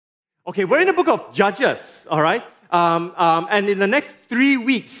Okay, we're in the book of Judges, all right? And in the next 3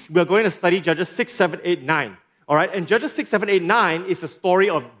 weeks, we're going to study Judges 6, 7, 8, 9, all right? And Judges 6, 7, 8, 9 is the story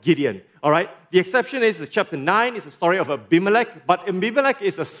of Gideon, all right? The exception is that chapter 9 is the story of Abimelech, but Abimelech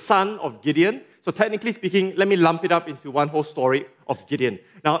is the son of Gideon. So technically speaking, let me lump it up into one whole story of Gideon.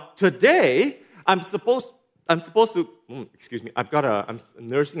 Now, today, I'm supposed to, excuse me, I'm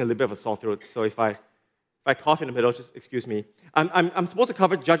nursing a little bit of a sore throat, so if I cough in the middle, just excuse me. I'm supposed to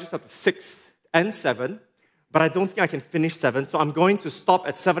cover Judges chapter 6 and 7, but I don't think I can finish 7, so I'm going to stop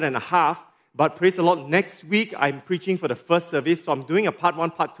at 7.5. But praise the Lord, next week I'm preaching for the first service, so I'm doing a part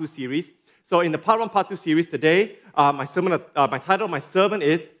 1, part 2 series. So in the part 1, part 2 series today, my title of my sermon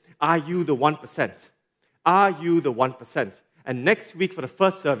is, Are You the 1%? Are you the 1%? And next week for the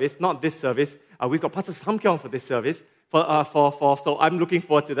first service, not this service, we've got Pastor Samkyong for this service, so I'm looking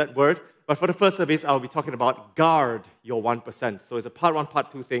forward to that word. But for the first service, I'll be talking about guard your 1%. So it's a part 1,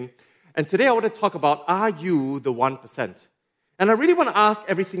 part 2 thing. And today I want to talk about, are you the 1%? And I really want to ask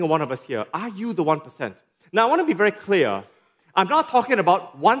every single one of us here, are you the 1%? Now I want to be very clear. I'm not talking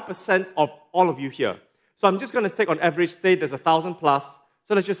about 1% of all of you here. So I'm just going to take on average, say there's 1,000 plus.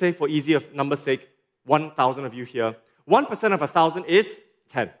 So let's just say for easy of numbers' sake, 1,000 of you here. 1% of 1,000 is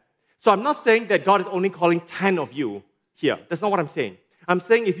 10. So I'm not saying that God is only calling 10 of you here. That's not what I'm saying. I'm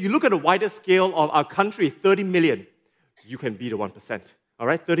saying if you look at a wider scale of our country, 30 million, you can be the 1%. All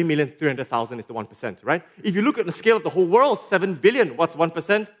right? 30,300,000 is the 1%, right? If you look at the scale of the whole world, 7 billion, what's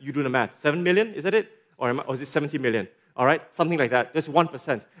 1%? You do the math. 7 million, is that it? Or is it 70 million? All right? Something like that. Just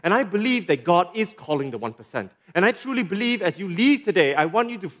 1%. And I believe that God is calling the 1%. And I truly believe as you leave today, I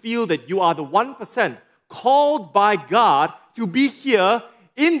want you to feel that you are the 1% called by God to be here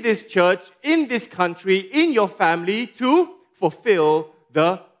in this church, in this country, in your family to fulfill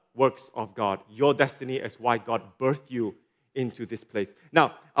the works of God. Your destiny is why God birthed you into this place.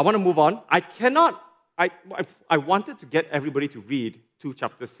 Now, I want to move on. I wanted to get everybody to read 2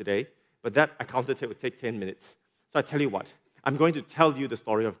 chapters today, but that I counted it would take 10 minutes. So I tell you what, I'm going to tell you the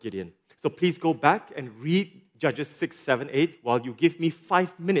story of Gideon. So please go back and read Judges 6, 7, 8 while you give me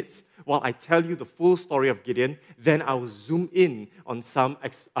 5 minutes while I tell you the full story of Gideon. Then I will zoom in on some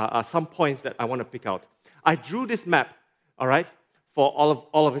points that I want to pick out. I drew this map, all right, for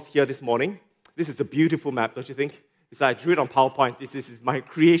all of us here this morning. This is a beautiful map, don't you think? I drew it on PowerPoint. This is my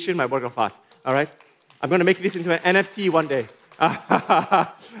creation, my work of art, all right? I'm going to make this into an NFT one day.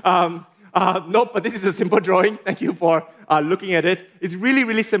 No, but this is a simple drawing. Thank you for looking at it. It's really,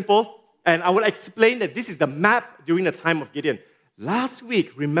 really simple. And I will explain that this is the map during the time of Gideon. Last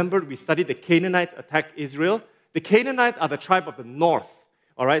week, remember, we studied the Canaanites attacked Israel. The Canaanites are the tribe of the north,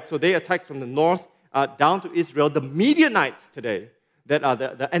 all right? So they attacked from the north down to Israel. The Midianites today, that are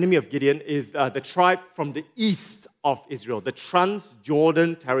the enemy of Gideon, is the tribe from the east of Israel, the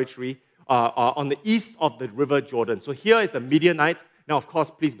Transjordan territory on the east of the river Jordan. So here is the Midianites. Now, of course,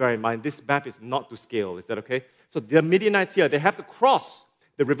 please bear in mind, this map is not to scale. Is that okay? So the Midianites here, they have to cross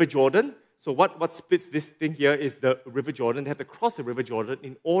the river Jordan. So what splits this thing here is the river Jordan. They have to cross the river Jordan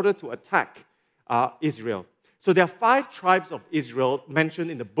in order to attack Israel. So there are 5 tribes of Israel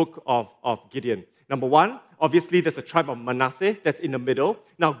mentioned in the book of Gideon. Number 1, obviously there's a tribe of Manasseh that's in the middle.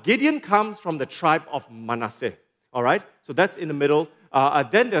 Now Gideon comes from the tribe of Manasseh. All right? So that's in the middle.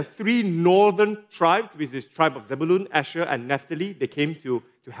 Then there are 3 northern tribes, which is the tribe of Zebulun, Asher, and Naphtali. They came to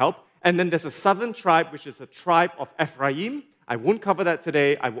help. And then there's a southern tribe, which is a tribe of Ephraim. I won't cover that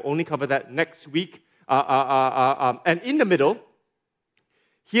today. I will only cover that next week. And in the middle,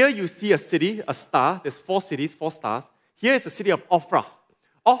 here you see a city, a star. There's 4 cities, 4 stars. Here is the city of Ophrah.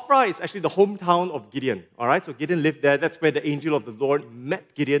 Ophrah is actually the hometown of Gideon. All right, so Gideon lived there. That's where the angel of the Lord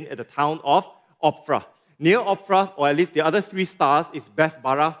met Gideon at the town of Ophrah. Near Ophrah, or at least the other 3 stars, is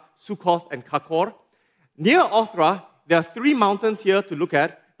Beth-barah, Sukkoth, and Kakor. Near Ophrah, there are 3 mountains here to look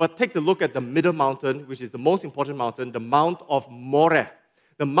at, but take a look at the middle mountain, which is the most important mountain, the Mount of Moreh.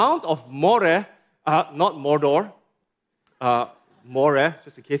 The Mount of Moreh, not Mordor, Moreh,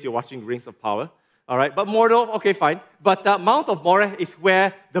 just in case you're watching Rings of Power. All right, but Mordor, okay, fine. But the Mount of Moreh is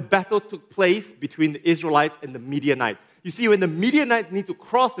where the battle took place between the Israelites and the Midianites. You see, when the Midianites need to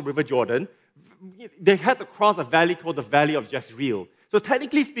cross the river Jordan, they had to cross a valley called the Valley of Jezreel. So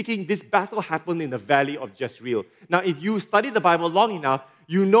technically speaking, this battle happened in the Valley of Jezreel. Now, if you study the Bible long enough,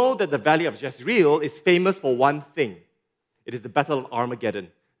 you know that the Valley of Jezreel is famous for one thing. It is the Battle of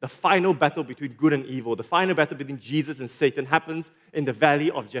Armageddon. The final battle between good and evil, the final battle between Jesus and Satan happens in the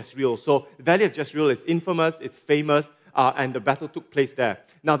Valley of Jezreel. So the Valley of Jezreel is infamous, it's famous, and the battle took place there.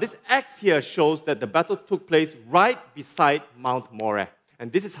 Now this X here shows that the battle took place right beside Mount Moreh.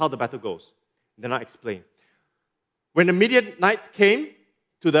 And this is how the battle goes. Then I'll explain. When the Midianites came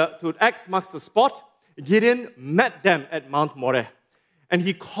to X marks the spot, Gideon met them at Mount Moreh. And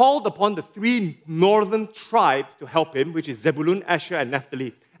he called upon the three northern tribes to help him, which is Zebulun, Asher, and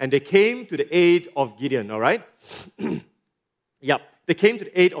Naphtali. And they came to the aid of Gideon, all right? They came to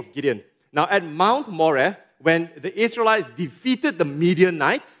the aid of Gideon. Now, at Mount Moreh, when the Israelites defeated the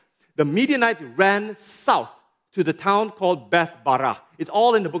Midianites ran south to the town called Beth Barah. It's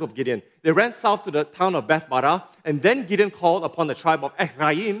all in the book of Gideon. They ran south to the town of Beth Barah, and then Gideon called upon the tribe of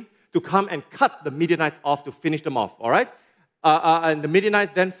Ephraim to come and cut the Midianites off to finish them off, all right? And the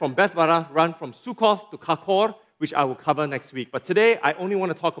Midianites then from Beth Barah run from Sukkoth to Kakor, which I will cover next week. But today, I only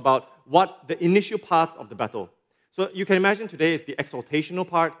want to talk about what the initial parts of the battle. So you can imagine today is the exaltational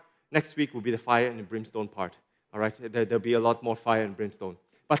part. Next week will be the fire and the brimstone part. All right, there'll be a lot more fire and brimstone.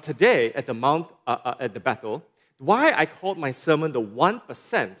 But today, at the battle, why I called my sermon the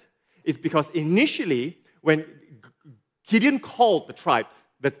 1% is because initially, when Gideon called the tribes,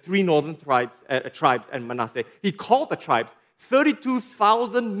 the three northern tribes and Manasseh, he called the tribes.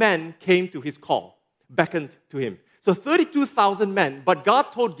 32,000 men came to his call, beckoned to him. So 32,000 men, but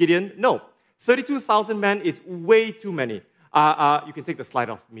God told Gideon, no, 32,000 men is way too many. You can take the slide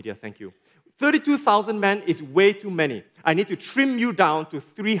off, media, thank you. 32,000 men is way too many. I need to trim you down to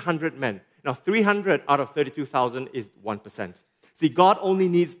 300 men. Now, 300 out of 32,000 is 1%. See, God only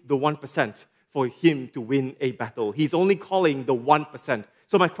needs the 1% for him to win a battle. He's only calling the 1%.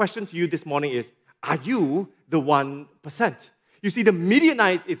 So my question to you this morning is, are you the 1%? You see, the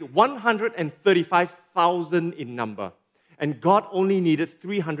Midianites is 135,000 in number, and God only needed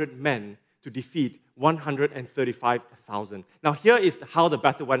 300 men to defeat 135,000. Now, here is how the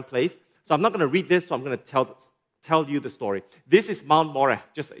battle went place. So I'm not going to read this, so I'm going to tell you the story. This is Mount Moreh.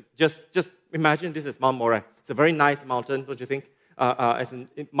 Just imagine this is Mount Moreh. It's a very nice mountain, don't you think? As in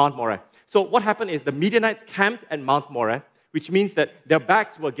Mount Moreh. So what happened is the Midianites camped at Mount Moreh, which means that their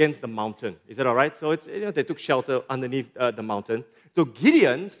backs were against the mountain. Is that all right? So it's, they took shelter underneath the mountain. So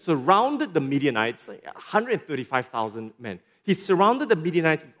Gideon surrounded the Midianites, 135,000 men. He surrounded the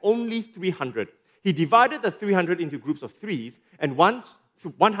Midianites with only 300. He divided the 300 into groups of threes, and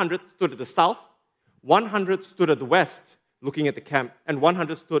 100 stood at the south, 100 stood at the west, looking at the camp, and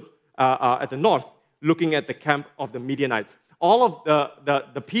 100 stood at the north, looking at the camp of the Midianites. All of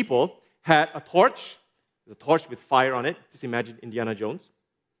the people had a torch. There's a torch with fire on it. Just imagine Indiana Jones.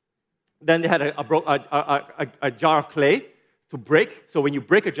 Then they had a jar of clay to break. So when you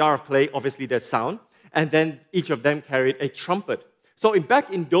break a jar of clay, obviously there's sound. And then each of them carried a trumpet. So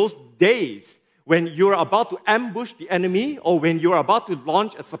back in those days, when you're about to ambush the enemy or when you're about to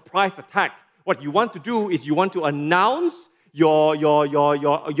launch a surprise attack, what you want to do is you want to announce your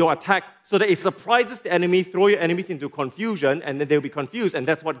attack so that it surprises the enemy, throw your enemies into confusion, and then they'll be confused. And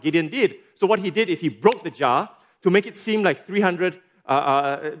that's what Gideon did. So what he did is he broke the jar to make it seem like 300,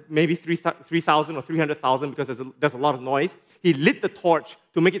 maybe 3,000 or 300,000 because there's a lot of noise. He lit the torch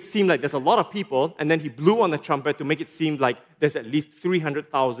to make it seem like there's a lot of people, and then he blew on the trumpet to make it seem like there's at least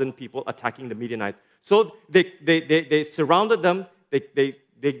 300,000 people attacking the Midianites. So they surrounded them,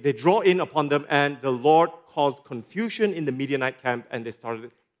 they draw in upon them, and the Lord caused confusion in the Midianite camp, and they started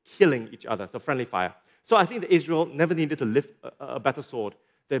killing each other. So friendly fire. So I think that Israel never needed to lift a better sword.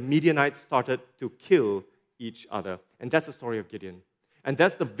 The Midianites started to kill each other. And that's the story of Gideon. And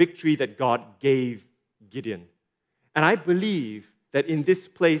that's the victory that God gave Gideon. And I believe that in this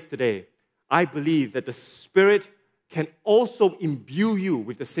place today, I believe that the Spirit can also imbue you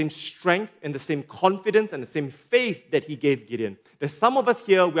with the same strength and the same confidence and the same faith that He gave Gideon. There's some of us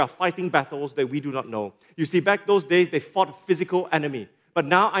here, we are fighting battles that we do not know. You see, back those days, they fought a physical enemy. But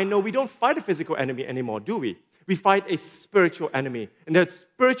now I know we don't fight a physical enemy anymore, do we? We fight a spiritual enemy. And that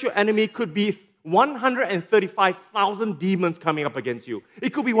spiritual enemy could be 135,000 demons coming up against you.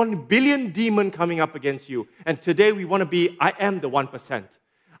 It could be 1 billion demons coming up against you. And today we want to be, I am the 1%.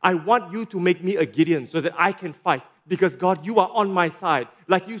 I want you to make me a Gideon so that I can fight. Because God, you are on my side.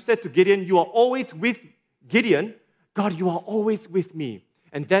 Like you said to Gideon, you are always with Gideon. God, you are always with me.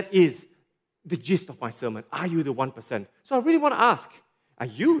 And that is the gist of my sermon. Are you the 1%? So I really want to ask, are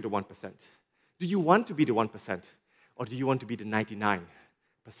you the 1%? Do you want to be the 1%? Or do you want to be the 99%,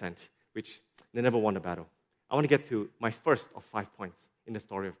 which they never won a battle? I want to get to my first of 5 points in the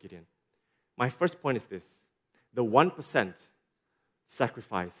story of Gideon. My first point is this: the 1%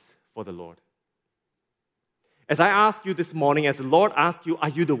 sacrifice for the Lord. As I ask you this morning, as the Lord asks you, are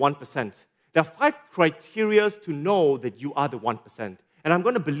you the 1%? There are 5 criteria to know that you are the 1%. And I'm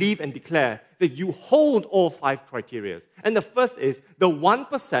going to believe and declare that you hold all 5 criteria. And the first is the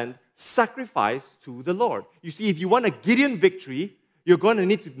 1% sacrifice to the Lord. You see, if you want a Gideon victory, you're going to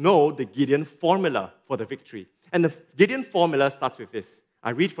need to know the Gideon formula for the victory. And the Gideon formula starts with this: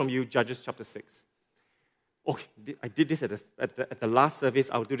 I read from you Judges chapter 6. Okay, I did this at the last service.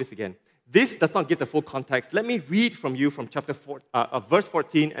 I'll do this again. This does not give the full context. Let me read from you from verse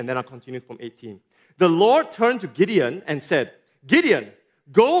 14, and then I'll continue from 18. The Lord turned to Gideon and said, Gideon,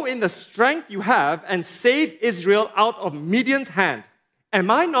 go in the strength you have and save Israel out of Midian's hand.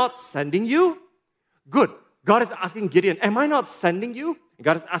 Am I not sending you? Good. God is asking Gideon, am I not sending you?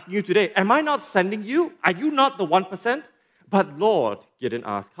 God is asking you today, am I not sending you? Are you not the 1%? But Lord, Gideon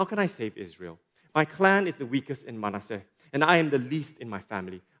asked, how can I save Israel? My clan is the weakest in Manasseh, and I am the least in my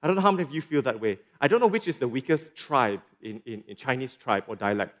family. I don't know how many of you feel that way. I don't know which is the weakest tribe in Chinese tribe or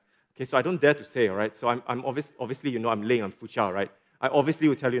dialect. Okay, so I don't dare to say, all right? So I'm obviously, I'm laying on Fuchao, right? I obviously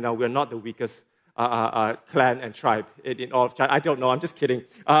will tell you now, we're not the weakest clan and tribe in all of China. I don't know, I'm just kidding.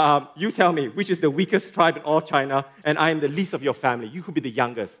 You tell me, which is the weakest tribe in all of China, and I am the least of your family. You could be the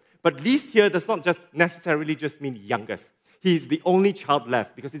youngest. But least here does not just necessarily just mean youngest. He's the only child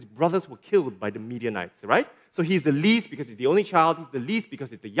left because his brothers were killed by the Midianites, right? So he's the least because he's the only child. He's the least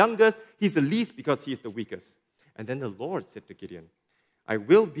because he's the youngest. He's the least because he's the weakest. And then the Lord said to Gideon, I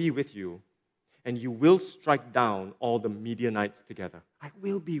will be with you, and you will strike down all the Midianites together. I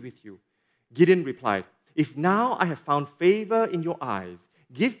will be with you. Gideon replied, if now I have found favor in your eyes,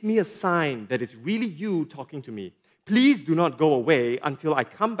 give me a sign that it's really you talking to me. Please do not go away until I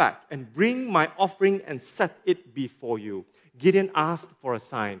come back and bring my offering and set it before you. Gideon asked for a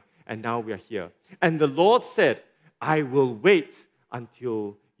sign, and now we are here. And the Lord said, I will wait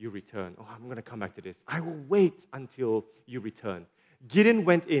until you return. Oh, I'm going to come back to this. I will wait until you return. Gideon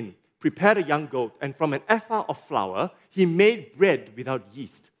went in, prepared a young goat, and from an ephah of flour, he made bread without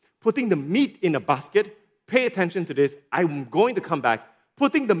yeast. Putting the meat in a basket, pay attention to this, I'm going to come back.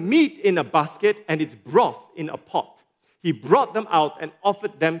 Putting the meat in a basket and its broth in a pot, he brought them out and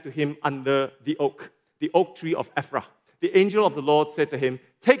offered them to him under the oak tree of Ephraim. The angel of the Lord said to him,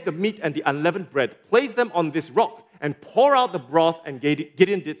 take the meat and the unleavened bread, place them on this rock, and pour out the broth. And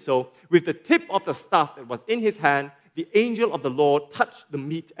Gideon did so. With the tip of the staff that was in his hand, the angel of the Lord touched the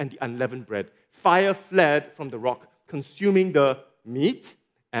meat and the unleavened bread. Fire fled from the rock, consuming the meat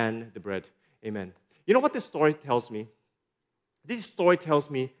and the bread. Amen. You know what this story tells me? This story tells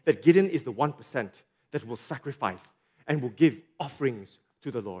me that Gideon is the 1% that will sacrifice and will give offerings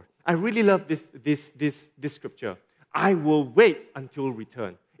to the Lord. I really love this scripture. I will wait until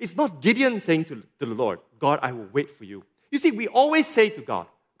return. It's not Gideon saying to the Lord, God, I will wait for you. You see, we always say to God,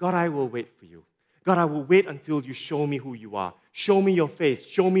 God, I will wait for you. God, I will wait until you show me who you are. Show me your face.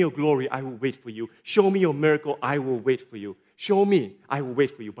 Show me your glory. I will wait for you. Show me your miracle. I will wait for you. Show me. I will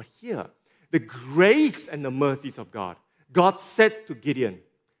wait for you. But here, the grace and the mercies of God, God said to Gideon,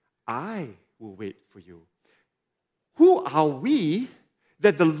 I will wait for you. Who are we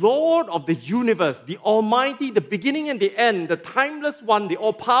that the Lord of the universe, the Almighty, the beginning and the end, the timeless one, the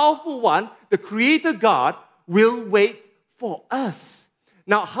all-powerful one, the Creator God, will wait for us?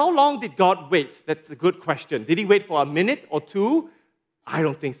 Now, how long did God wait? That's a good question. Did He wait for a minute or two? I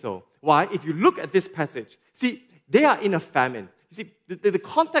don't think so. Why? If you look at this passage, see, they are in a famine. You see, the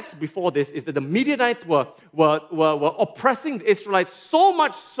context before this is that the Midianites were oppressing the Israelites so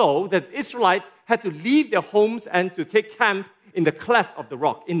much so that the Israelites had to leave their homes and to take camp in the cleft of the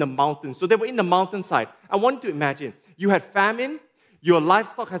rock, in the mountains. So they were in the mountainside. I want you to imagine, you had famine, your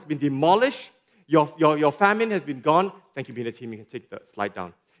livestock has been demolished, your famine has been gone. Thank you, Bina team, you can take the slide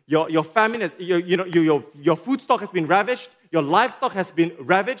down. Your famine has, your food stock has been ravished, your livestock has been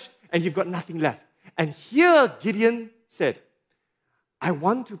ravaged, and you've got nothing left. And here Gideon said, I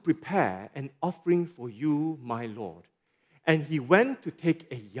want to prepare an offering for you, my Lord. And he went to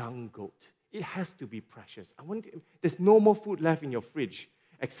take a young goat. It has to be precious. There's no more food left in your fridge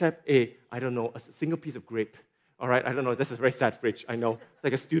except a single piece of grape. All right, I don't know, that's a very sad fridge, I know.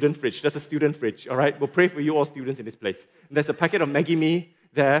 Like a student fridge, that's a student fridge, all right? We'll pray for you all students in this place. And there's a packet of Maggi Mee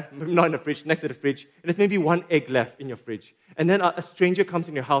there, not in the fridge, next to the fridge, and there's maybe one egg left in your fridge. And then a stranger comes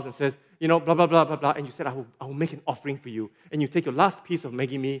in your house and says, blah, blah, blah, blah, blah, and you said, I will make an offering for you. And you take your last piece of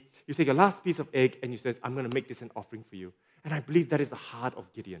Maggi Mee, you take your last piece of egg, and you says, I'm going to make this an offering for you. And I believe that is the heart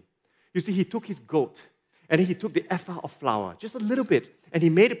of Gideon. You see, he took his goat, and then he took the ephah of flour, just a little bit, and he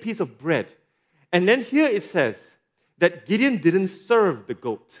made a piece of bread. And then here it says that Gideon didn't serve the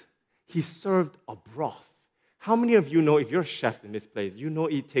goat. He served a broth. How many of you know, if you're a chef in this place, you know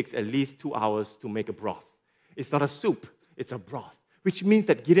it takes at least 2 hours to make a broth. It's not a soup, it's a broth, which means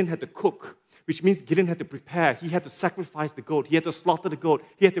that Gideon had to cook, which means Gideon had to prepare. He had to sacrifice the goat. He had to slaughter the goat.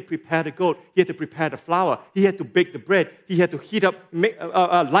 He had to prepare the goat. He had to prepare the flour. He had to bake the bread. He had to heat up,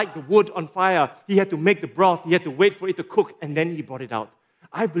 light the wood on fire. He had to make the broth. He had to wait for it to cook, and then he brought it out.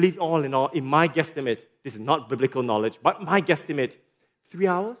 I believe all in all, in my guesstimate, this is not biblical knowledge, but my guesstimate, 3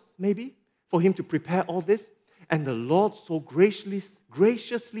 hours, maybe, for him to prepare all this. And the Lord so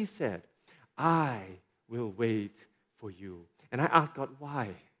graciously said, I will wait for you. And I asked God, why?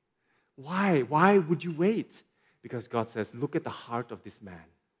 Why? Why would you wait? Because God says, look at the heart of this man.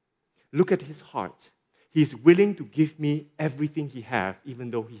 Look at his heart. He's willing to give me everything he has,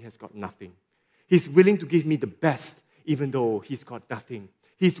 even though he has got nothing. He's willing to give me the best, even though he's got nothing.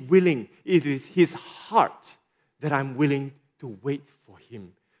 He's willing. It is his heart that I'm willing to wait for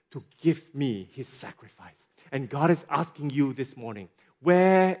him to give me his sacrifice. And God is asking you this morning,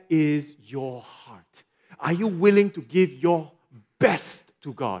 where is your heart? Are you willing to give your best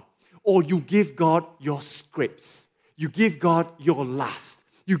to God? Or you give God your scrapes? You give God your last?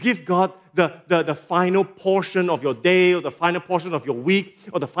 You give God the final portion of your day, or the final portion of your week,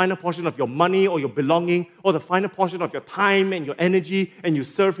 or the final portion of your money, or your belonging, or the final portion of your time and your energy, and you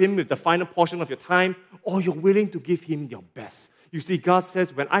serve Him with the final portion of your time, or you're willing to give Him your best. You see, God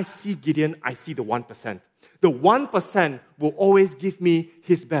says, when I see Gideon, I see the 1%. The 1% will always give me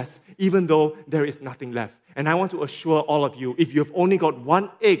his best, even though there is nothing left. And I want to assure all of you, if you've only got one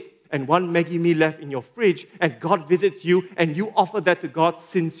egg and one Maggi mee left in your fridge, and God visits you, and you offer that to God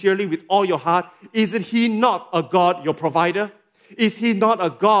sincerely with all your heart, isn't He not a God, your provider? Is He not a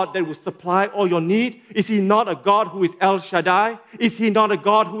God that will supply all your need? Is He not a God who is El Shaddai? Is He not a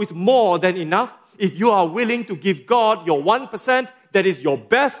God who is more than enough? If you are willing to give God your 1%, that is your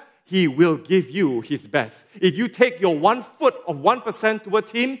best, He will give you His best. If you take your 1 foot of 1%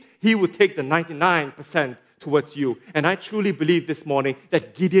 towards Him, He will take the 99% towards you. And I truly believe this morning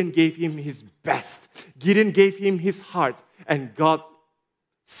that Gideon gave him his best. Gideon gave him his heart. And God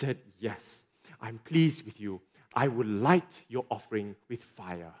said, yes, I'm pleased with you. I will light your offering with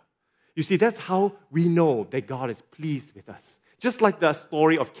fire. You see, that's how we know that God is pleased with us. Just like the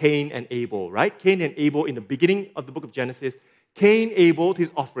story of Cain and Abel, right? Cain and Abel in the beginning of the book of Genesis, Cain Abel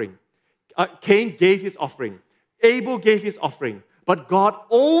his offering. Cain gave his offering. Abel gave his offering. But God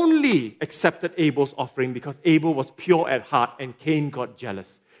only accepted Abel's offering because Abel was pure at heart and Cain got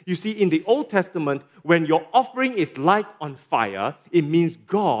jealous. You see, in the Old Testament, when your offering is light on fire, it means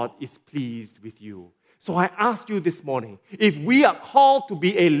God is pleased with you. So I ask you this morning, if we are called to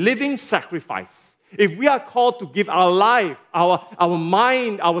be a living sacrifice, if we are called to give our life, our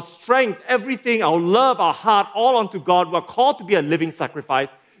mind, our strength, everything, our love, our heart, all unto God, we are called to be a living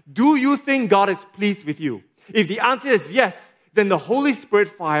sacrifice, do you think God is pleased with you? If the answer is yes, then the Holy Spirit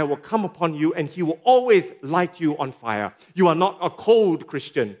fire will come upon you and He will always light you on fire. You are not a cold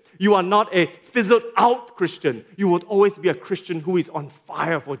Christian. You are not a fizzled out Christian. You would always be a Christian who is on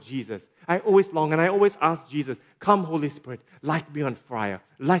fire for Jesus. I always long and I always ask Jesus, come Holy Spirit, light me on fire,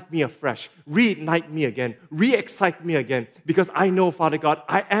 light me afresh, reignite me again, re-excite me again, because I know, Father God,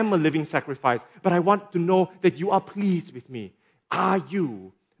 I am a living sacrifice, but I want to know that you are pleased with me. Are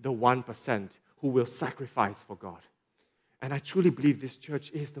you the 1% who will sacrifice for God? And I truly believe this church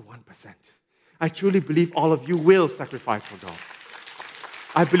is the 1%. I truly believe all of you will sacrifice for God.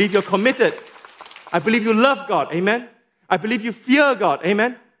 I believe you're committed. I believe you love God. Amen. I believe you fear God.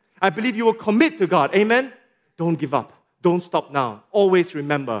 Amen. I believe you will commit to God. Amen. Don't give up. Don't stop now. Always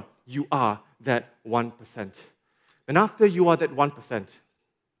remember you are that 1%. And after you are that 1%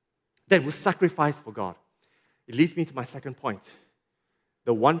 that will sacrifice for God, it leads me to my second point.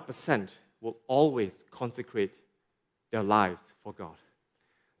 The 1% will always consecrate their lives for God.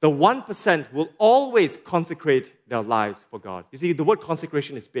 The 1% will always consecrate their lives for God. You see, the word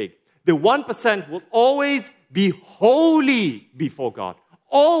consecration is big. The 1% will always be holy before God.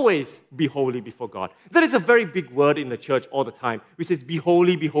 Always be holy before God. That is a very big word in the church all the time, which says, be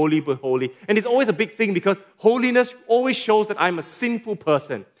holy, be holy, be holy. And it's always a big thing because holiness always shows that I'm a sinful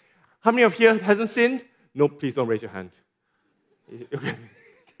person. How many of you here hasn't sinned? No, please don't raise your hand. Okay.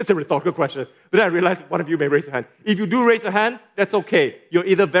 It's a rhetorical question. But then I realize one of you may raise your hand. If you do raise your hand, that's okay. You're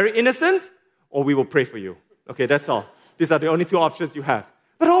either very innocent or we will pray for you. Okay, that's all. These are the only two options you have.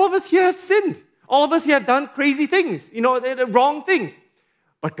 But all of us here have sinned. All of us here have done crazy things, the wrong things.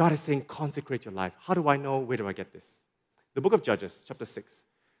 But God is saying, consecrate your life. How do I know? Where do I get this? The book of Judges, chapter 6.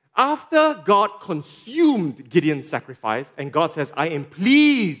 After God consumed Gideon's sacrifice, and God says, I am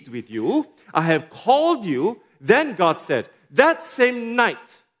pleased with you, I have called you, then God said, that same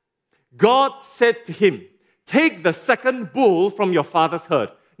night, God said to him, take the second bull from your father's herd.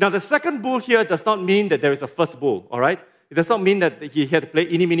 Now, the second bull here does not mean that there is a first bull, all right? It does not mean that he had to play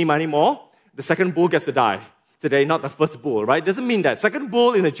eeny, meeny, miny, more. The second bull gets to die today, not the first bull, right? It doesn't mean that. Second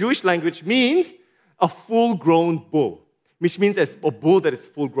bull in the Jewish language means a full-grown bull, which means a bull that is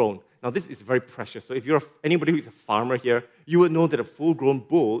full-grown. Now, this is very precious. So if you're anybody who is a farmer here, you will know that a full-grown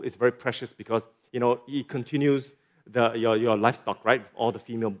bull is very precious because, he continues your livestock, right? All the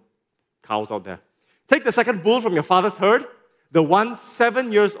female cows out there. Take the second bull from your father's herd, the one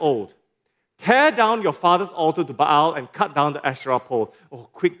 7 years old. Tear down your father's altar to Baal and cut down the Asherah pole. Oh,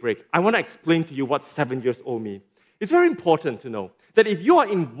 quick break. I want to explain to you what 7 years old means. It's very important to know that if you are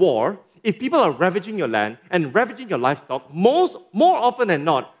in war, if people are ravaging your land and ravaging your livestock, more often than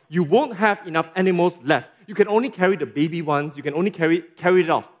not, you won't have enough animals left. You can only carry the baby ones. You can only carry it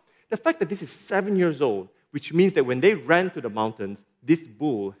off. The fact that this is 7 years old, which means that when they ran to the mountains, this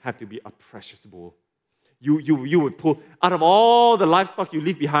bull had to be a precious bull. You would pull, out of all the livestock you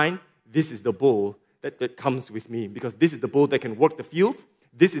leave behind, this is the bull that comes with me, because this is the bull that can work the fields.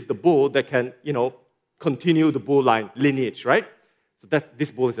 This is the bull that can, continue the bull line lineage, right? So this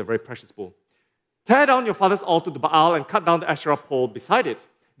bull is a very precious bull. Tear down your father's altar to Baal and cut down the Asherah pole beside it.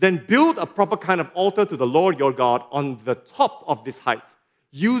 Then build a proper kind of altar to the Lord your God on the top of this height.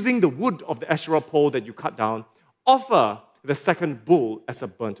 Using the wood of the Asherah pole that you cut down, offer the second bull as a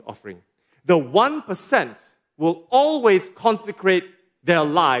burnt offering. The 1% will always consecrate their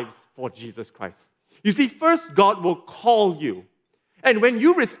lives for Jesus Christ. You see, first God will call you. And when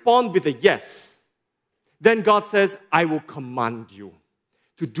you respond with a yes, then God says, I will command you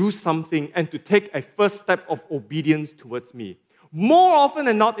to do something and to take a first step of obedience towards me. More often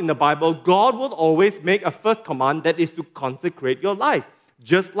than not in the Bible, God will always make a first command that is to consecrate your life.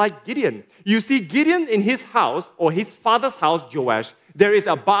 Just like Gideon. You see, Gideon in his house, or his father's house, Joash, there is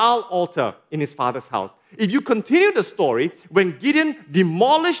a Baal altar in his father's house. If you continue the story, when Gideon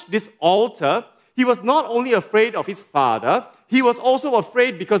demolished this altar, he was not only afraid of his father, he was also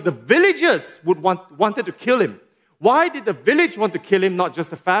afraid because the villagers wanted to kill him. Why did the village want to kill him, not just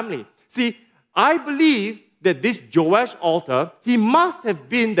the family? See, I believe that this Joash altar, he must have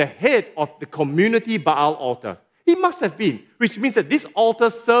been the head of the community Baal altar. He must have been, which means that this altar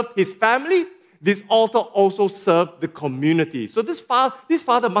served his family. This altar also served the community. So this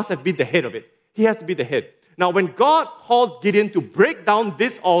father must have been the head of it. He has to be the head. Now, when God called Gideon to break down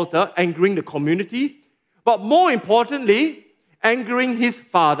this altar, angering the community, but more importantly, angering his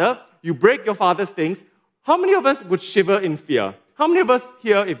father, you break your father's things, how many of us would shiver in fear? How many of us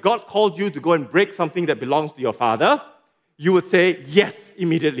here, if God called you to go and break something that belongs to your father, you would say, yes,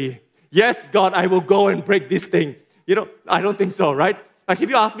 immediately. Yes, God, I will go and break this thing. I don't think so, right? Like if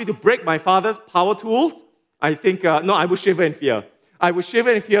you ask me to break my father's power tools, I think, no, I would shiver in fear. I would shiver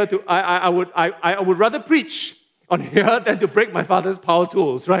in fear. I would rather preach on here than to break my father's power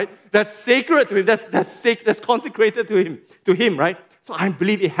tools, right? That's sacred to him. That's consecrated to him, right? So I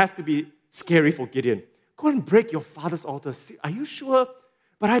believe it has to be scary for Gideon. Go and break your father's altar. Are you sure?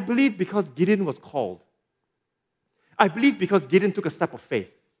 But I believe because Gideon was called. I believe because Gideon took a step of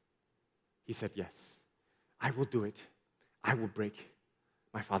faith. He said, yes, I will do it. I will break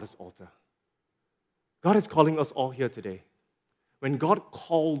my father's altar. God is calling us all here today. When God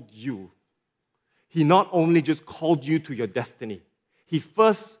called you, He not only just called you to your destiny, He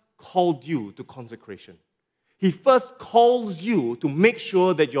first called you to consecration. He first calls you to make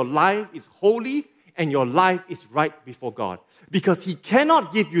sure that your life is holy and your life is right before God. Because He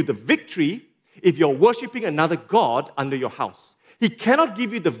cannot give you the victory if you're worshiping another God under your house. He cannot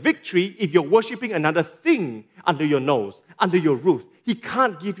give you the victory if you're worshiping another thing under your nose, under your roof. He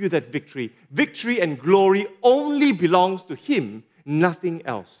can't give you that victory. Victory and glory only belongs to Him, nothing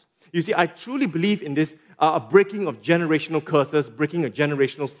else. You see, I truly believe in this breaking of generational curses, breaking of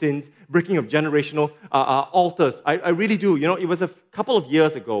generational sins, breaking of generational altars. I really do. It was a couple of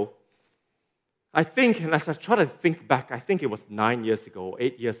years ago. I think, and as I try to think back, I think it was 9 years ago,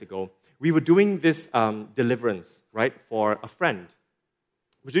 8 years ago, we were doing this deliverance, right, for a friend.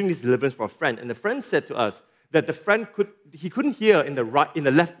 We're doing this deliverance for a friend, and the friend said to us that the friend couldn't hear in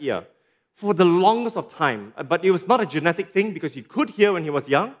the left ear for the longest of time. But it was not a genetic thing because he could hear when he was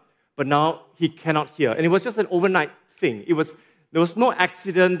young, but now he cannot hear. And it was just an overnight thing. There was no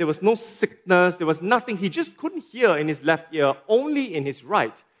accident, there was no sickness, there was nothing. He just couldn't hear in his left ear, only in his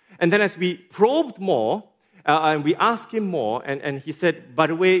right. And then as we probed more, and we asked him more, and he said, by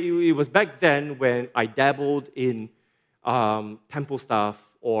the way, it was back then when I dabbled in temple stuff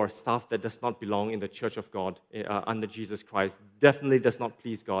or stuff that does not belong in the church of God under Jesus Christ. Definitely does not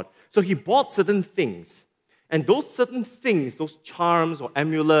please God. So he bought certain things. And those certain things, those charms or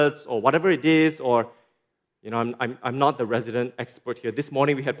amulets or whatever it is, or, I'm not the resident expert here. This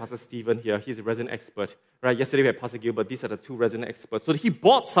morning we had Pastor Stephen here. He's a resident expert. Right? Yesterday we had Pastor Gilbert. These are the two resident experts. So he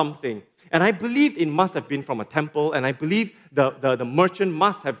bought something. And I believe it must have been from a temple. And I believe the merchant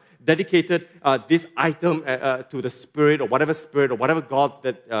must have dedicated this item to the spirit or whatever gods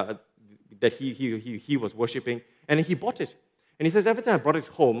that he was worshipping. And he bought it. And he says, every time I brought it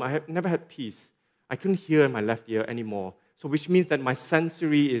home, I have never had peace. I couldn't hear in my left ear anymore. So which means that my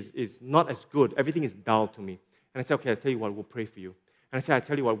sensory is not as good. Everything is dull to me. And I said, okay, I'll tell you what, we'll pray for you. And I said, I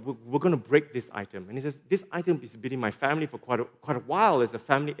tell you what, we're going to break this item. And he says, this item has been in my family for quite a while. It's a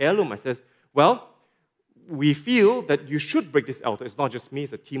family heirloom. I says, well, we feel that you should break this altar. It's not just me,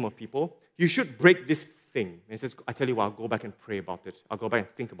 it's a team of people. You should break this thing. And he says, I tell you what, I'll go back and pray about it. I'll go back and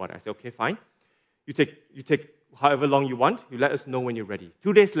think about it. I said, okay, fine. You take however long you want. You let us know when you're ready.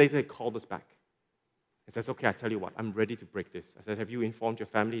 2 days later, he called us back. He says, okay, I tell you what, I'm ready to break this. I said, have you informed your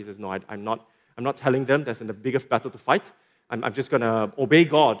family? He says, no, I'm not telling them. There's a bigger battle to fight. I'm just going to obey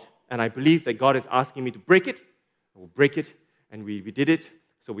God. And I believe that God is asking me to break it. I will break it. And we did it.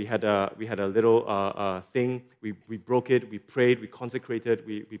 So we had a little thing. We broke it. We prayed. We consecrated.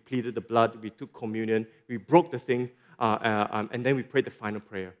 We pleaded the blood. We took communion. We broke the thing. And then we prayed the final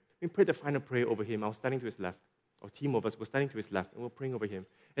prayer. We prayed the final prayer over him. I was standing to his left. Our team of us were standing to his left. And we were praying over him.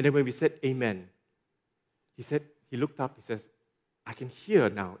 And then when we said amen, he looked up. He says, I can hear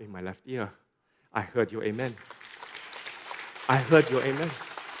now in my left ear. I heard your amen. I heard your amen.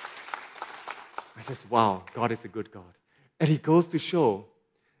 I says, wow, God is a good God. And it goes to show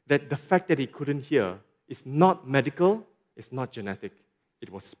that the fact that he couldn't hear is not medical, it's not genetic,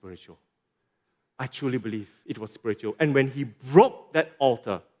 it was spiritual. I truly believe it was spiritual. And when he broke that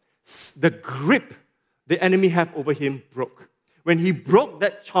altar, the grip the enemy had over him broke. When he broke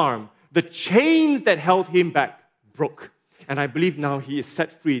that charm, the chains that held him back broke. And I believe now he is set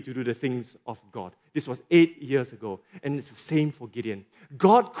free to do the things of God. This was 8 years ago, and it's the same for Gideon.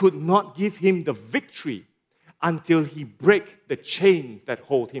 God could not give him the victory until he break the chains that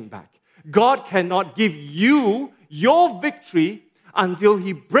hold him back. God cannot give you your victory until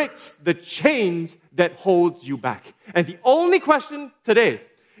he breaks the chains that holds you back. And the only question today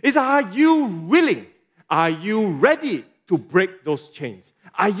is, are you willing? Are you ready to break those chains?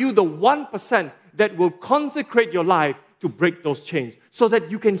 Are you the 1% that will consecrate your life to break those chains so that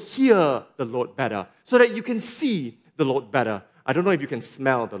you can hear the Lord better, so that you can see the Lord better? I don't know if you can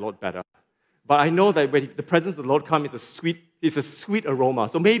smell the Lord better, but I know that when the presence of the Lord comes, it's a sweet aroma.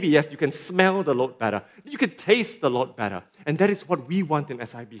 So maybe, yes, you can smell the Lord better. You can taste the Lord better. And that is what we want in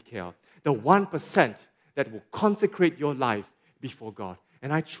SIBKL, the 1% that will consecrate your life before God.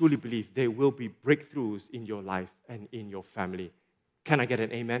 And I truly believe there will be breakthroughs in your life and in your family. Can I get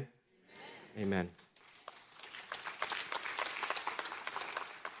an amen? Amen.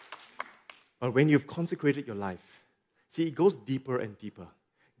 But when you've consecrated your life, see, it goes deeper and deeper.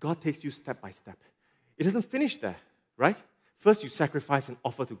 God takes you step by step. It doesn't finish there, right? First, you sacrifice and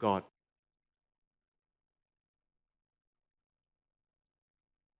offer to God.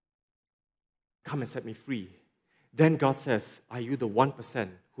 Come and set me free. Then God says, are you the 1%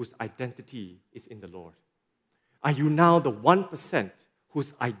 whose identity is in the Lord? Are you now the 1%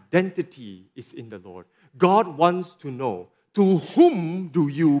 whose identity is in the Lord? God wants to know, to whom do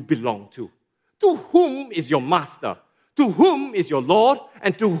you belong to? To whom is your master? To whom is your Lord?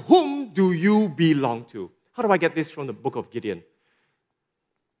 And to whom do you belong to? How do I get this from the book of Gideon?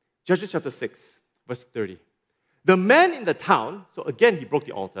 Judges chapter 6, verse 30. The men in the town, so again he broke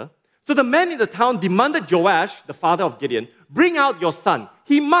the altar. So the men in the town demanded Joash, the father of Gideon, bring out your son.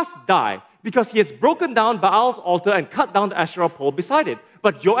 He must die because he has broken down Baal's altar and cut down the Asherah pole beside it.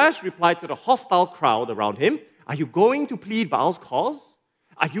 But Joash replied to the hostile crowd around him, are you going to plead Baal's cause?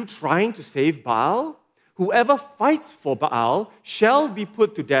 Are you trying to save Baal? Whoever fights for Baal shall be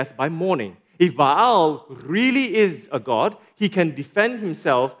put to death by morning. If Baal really is a god, he can defend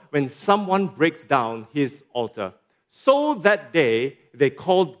himself when someone breaks down his altar. So that day, they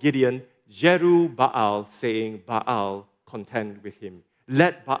called Gideon Jerubbaal, saying, Baal, contend with him.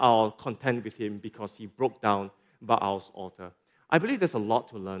 Let Baal contend with him because he broke down Baal's altar. I believe there's a lot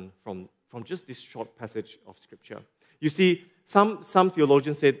to learn from just this short passage of Scripture. You see, some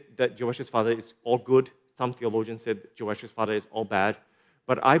theologians said that Joash's father is all good. Some theologians said Joash's father is all bad.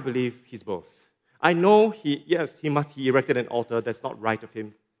 But I believe he's both. I know he erected an altar. That's not right of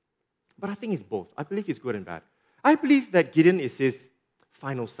him. But I think he's both. I believe he's good and bad. I believe that Gideon is his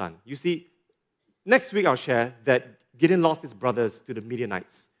final son. You see, next week I'll share that Gideon lost his brothers to the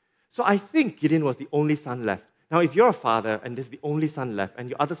Midianites. So I think Gideon was the only son left. Now, if you're a father and there's the only son left and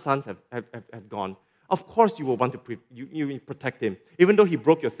your other sons have gone, of course you will want to you protect him, even though he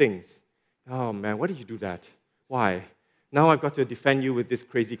broke your things. Oh man, why did you do that? Why? Now I've got to defend you with this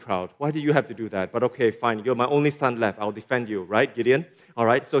crazy crowd. Why do you have to do that? But okay, fine, you're my only son left. I'll defend you, right, Gideon? All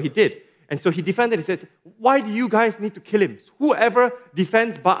right, so he did. And so he defended. He says, why do you guys need to kill him? Whoever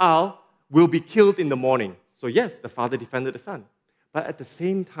defends Baal will be killed in the morning. So yes, the father defended the son. But at the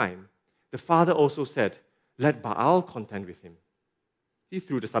same time, the father also said, let Baal contend with him. He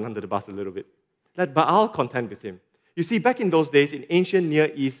threw the son under the bus a little bit. Let Baal contend with him. You see, back in those days, in ancient Near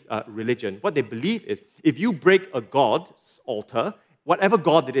East religion, what they believe is if you break a god's altar, whatever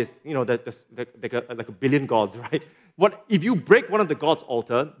god it is, like a billion gods, right? If you break one of the god's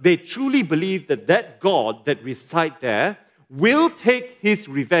altar, they truly believe that that god that resides there will take his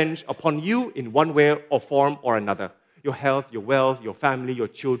revenge upon you in one way or form or another. Your health, your wealth, your family, your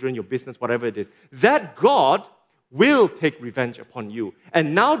children, your business, whatever it is. That God will take revenge upon you.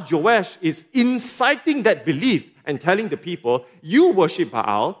 And now Joash is inciting that belief and telling the people, you worship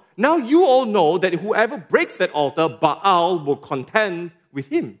Baal. Now you all know that whoever breaks that altar, Baal will contend with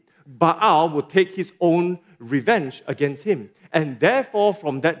him. Baal will take his own revenge against him. And therefore,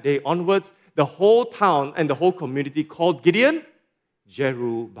 from that day onwards, the whole town and the whole community called Gideon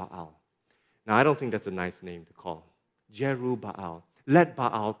Jerubbaal. Now, I don't think that's a nice name to call. Jerubbaal. Let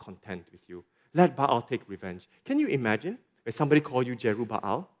Baal contend with you. Let Baal take revenge. Can you imagine when somebody called you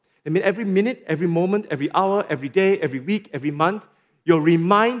Jerubbaal? I mean, every minute, every moment, every hour, every day, every week, every month, you're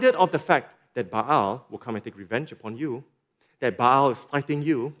reminded of the fact that Baal will come and take revenge upon you, that Baal is fighting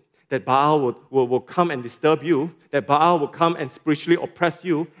you, that Baal will come and disturb you, that Baal will come and spiritually oppress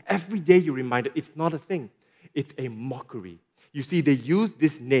you. Every day you're reminded it's not a thing. It's a mockery. You see, they use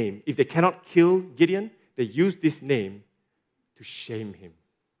this name. If they cannot kill Gideon, they use this name to shame him.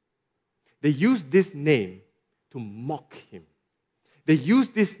 They use this name to mock him. They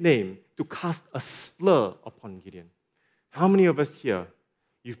use this name to cast a slur upon Gideon. How many of us here,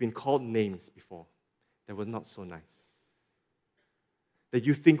 you've been called names before that were not so nice, that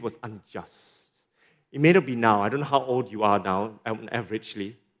you think was unjust? It may not be now. I don't know how old you are now,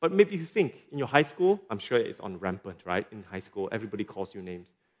 averagely, but maybe you think in your high school, I'm sure it's on rampant, right? In high school, everybody calls you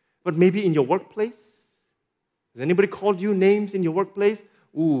names. But maybe in your workplace, has anybody called you names in your workplace?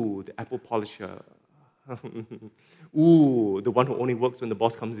 Ooh, the apple polisher. Ooh, the one who only works when the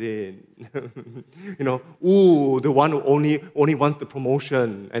boss comes in. Ooh, the one who only wants the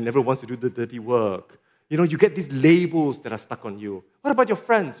promotion and never wants to do the dirty work. You get these labels that are stuck on you. What about your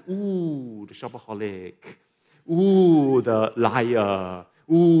friends? Ooh, the shopaholic. Ooh, the liar.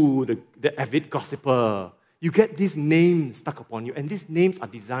 Ooh, the avid gossiper. You get these names stuck upon you, and these names are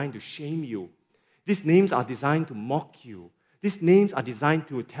designed to shame you. These names are designed to mock you. These names are designed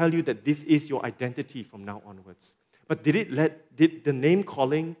to tell you that this is your identity from now onwards. But did the name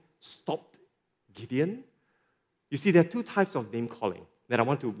calling stop Gideon? You see, there are two types of name calling that I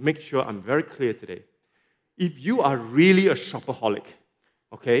want to make sure I'm very clear today. If you are really a shopaholic,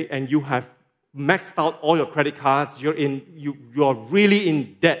 okay, and you have maxed out all your credit cards, you're really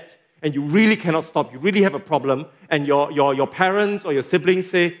in debt, and you really cannot stop, you really have a problem, and your parents or your siblings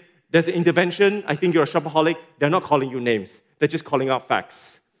say, there's an intervention, I think you're a shopaholic, they're not calling you names. They're just calling out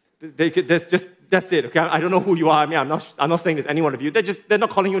facts. That's it, okay? I don't know who you are. I mean, I'm not saying there's any one of you. They're not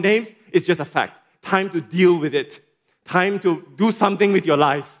calling you names. It's just a fact. Time to deal with it. Time to do something with your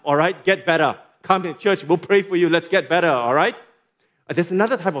life, all right? Get better. Come to church. We'll pray for you. Let's get better, all right? There's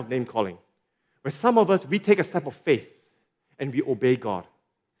another type of name calling where some of us, we take a step of faith and we obey God.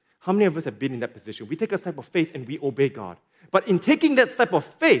 How many of us have been in that position? We take a step of faith and we obey God. But in taking that step of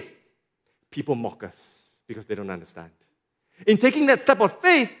faith, people mock us because they don't understand. In taking that step of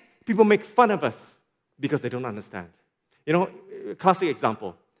faith, people make fun of us because they don't understand. Classic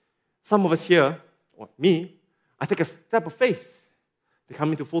example. Some of us here, or me, I take a step of faith to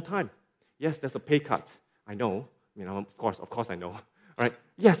come into full-time. Yes, there's a pay cut. I know. Of course I know. All right.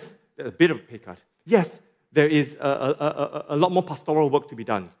 Yes, there's a bit of a pay cut. Yes, there is a lot more pastoral work to be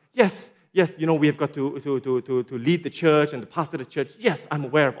done. Yes, we have got to lead the church and to pastor the church. Yes, I'm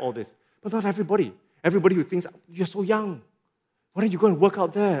aware of all this. But not everybody. Everybody who thinks, you're so young. Why don't you go and work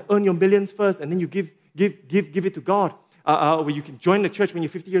out there, earn your millions first, and then you give it to God? Where you can join the church when you're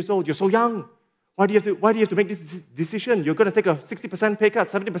 50 years old. You're so young. Why do you have to make this decision? You're going to take a 60% pay cut,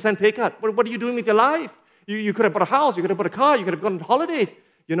 70% pay cut. What are you doing with your life? You could have bought a house. You could have bought a car. You could have gone on holidays.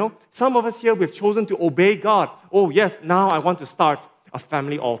 Some of us here, we've chosen to obey God. Oh, yes, now I want to start a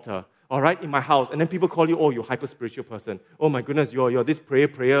family altar, all right, in my house. And then people call you, oh, you're a hyper-spiritual person. Oh, my goodness, you're this prayer,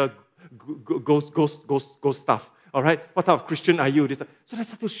 ghost stuff. All right? What type of Christian are you? So they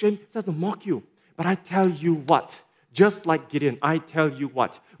start to shame, start to mock you. But I tell you what, just like Gideon, I tell you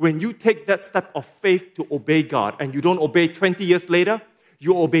what, when you take that step of faith to obey God and you don't obey 20 years later,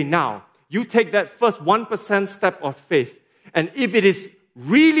 you obey now. You take that first 1% step of faith, and if it is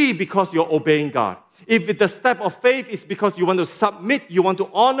really because you're obeying God, if the step of faith is because you want to submit, you want to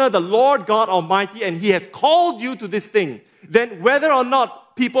honor the Lord God Almighty, and He has called you to this thing, then whether or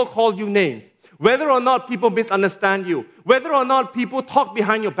not people call you names, whether or not people misunderstand you, whether or not people talk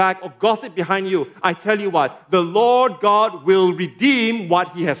behind your back or gossip behind you, I tell you what, the Lord God will redeem what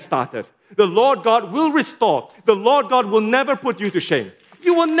He has started. The Lord God will restore. The Lord God will never put you to shame.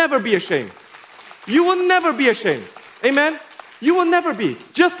 You will never be ashamed. You will never be ashamed. Amen? You will never be.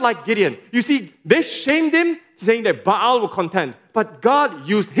 Just like Gideon. You see, they shamed him, saying that Baal will contend. But God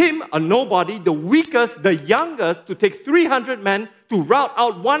used him, a nobody, the weakest, the youngest, to take 300 men to rout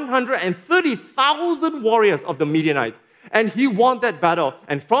out 130,000 warriors of the Midianites. And he won that battle.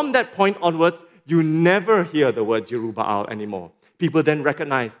 And from that point onwards, you never hear the word Jerubbaal anymore. People then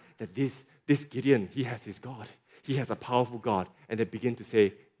recognize that this Gideon, he has his God. He has a powerful God. And they begin to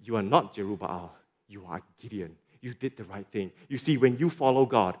say, you are not Jerubbaal, you are Gideon. You did the right thing. You see, when you follow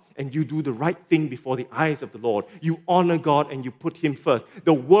God and you do the right thing before the eyes of the Lord, you honor God and you put Him first.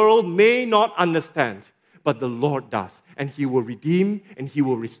 The world may not understand, but the Lord does. And He will redeem and He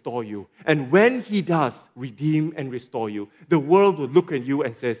will restore you. And when He does redeem and restore you, the world will look at you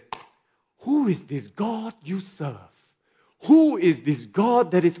and says, who is this God you serve? Who is this God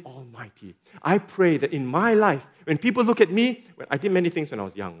that is almighty? I pray that in my life, when people look at me, I did many things when I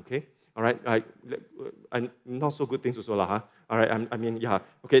was young, okay? All right, not so good things also, huh? All right,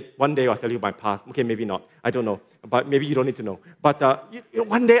 okay, one day I'll tell you my past. Okay, maybe not, I don't know, but maybe you don't need to know. But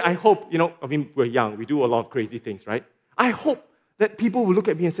one day I hope, we're young, we do a lot of crazy things, right? I hope that people will look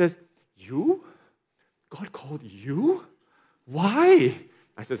at me and says, you? God called you? Why?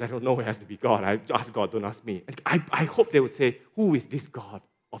 I says, I don't know, it has to be God. I ask God, don't ask me. And I hope they would say, who is this God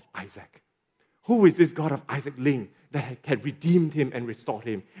of Isaac? Who is this God of Isaac Ling that had redeemed him and restored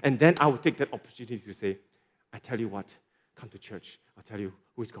him? And then I would take that opportunity to say, I tell you what, come to church. I'll tell you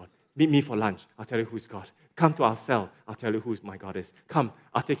who is God. Meet me for lunch. I'll tell you who is God. Come to our cell. I'll tell you who my God is. Come,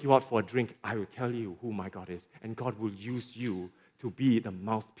 I'll take you out for a drink. I will tell you who my God is. And God will use you to be the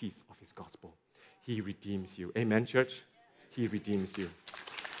mouthpiece of His gospel. He redeems you. Amen, church? He redeems you.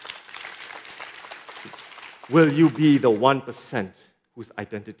 Will you be the 1% whose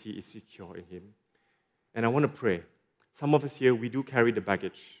identity is secure in Him? And I want to pray. Some of us here, we do carry the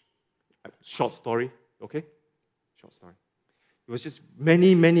baggage. Short story, okay? Short story. It was just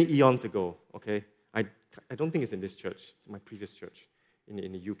many, many eons ago, okay? I don't think it's in this church. It's my previous church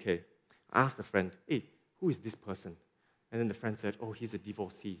in the UK. I asked a friend, hey, who is this person? And then the friend said, oh, he's a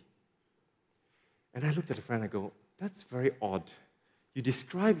divorcee. And I looked at the friend and I go, that's very odd. You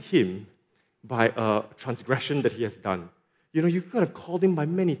describe him by a transgression that he has done. You could have called him by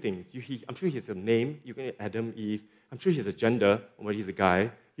many things. I'm sure he has a name. You can Adam, Eve. I'm sure he has a gender, or whether he's a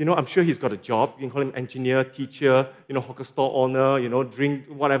guy. I'm sure he's got a job. You can call him engineer, teacher, hawker store owner, drink,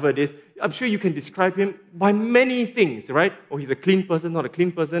 whatever it is. I'm sure you can describe him by many things, right? Or he's a clean person, not a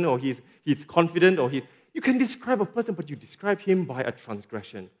clean person, or he's confident, or you can describe a person, but you describe him by a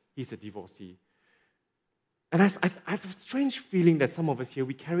transgression. He's a divorcee. And I have a strange feeling that some of us here,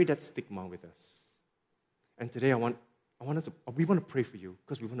 we carry that stigma with us. And today we want to pray for you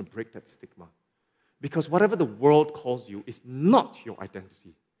because we want to break that stigma. Because whatever the world calls you is not your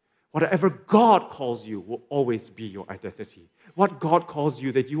identity. Whatever God calls you will always be your identity. What God calls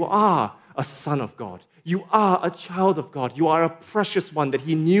you, that you are a son of God. You are a child of God. You are a precious one, that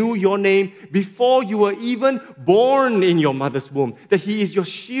He knew your name before you were even born in your mother's womb. That He is your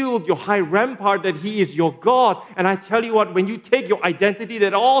shield, your high rampart, that He is your God. And I tell you what, when you take your identity,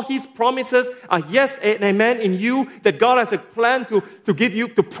 that all His promises are yes and amen in you, that God has a plan to give you,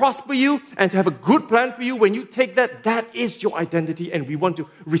 to prosper you, and to have a good plan for you. When you take that, that is your identity, and we want to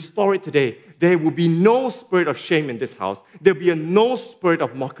restore it today. There will be no spirit of shame in this house. There will be no spirit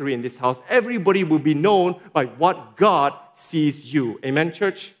of mockery in this house. Everybody will be known by what God sees you. Amen,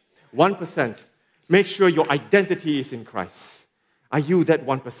 church? 1%. Make sure your identity is in Christ. Are you that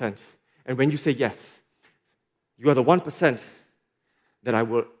 1%? And when you say yes, you are the 1% that I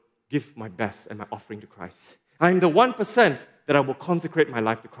will give my best and my offering to Christ. I am the 1% that I will consecrate my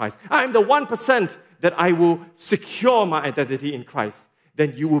life to Christ. I am the 1% that I will secure my identity in Christ.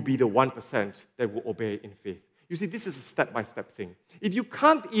 Then you will be the 1% that will obey in faith. You see, this is a step-by-step thing. If you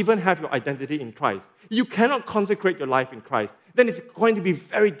can't even have your identity in Christ, you cannot consecrate your life in Christ, then it's going to be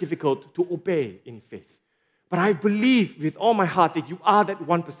very difficult to obey in faith. But I believe with all my heart that you are that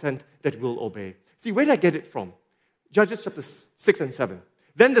 1% that will obey. See, where did I get it from? Judges chapter 6 and 7.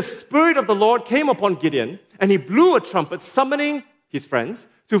 Then the Spirit of the Lord came upon Gideon, and he blew a trumpet, summoning his friends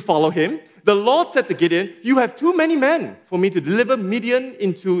to follow him. The Lord said to Gideon, you have too many men for me to deliver Midian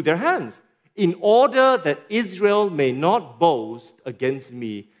into their hands, in order that Israel may not boast against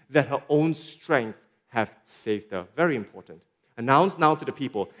me that her own strength have saved her. Very important. Announce now to the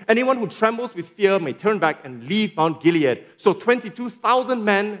people, anyone who trembles with fear may turn back and leave Mount Gilead. So 22,000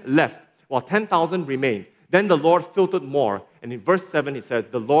 men left, while 10,000 remained. Then the Lord filtered more. And in verse 7 it says,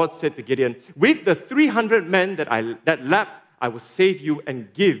 the Lord said to Gideon, with the 300 men that left, I will save you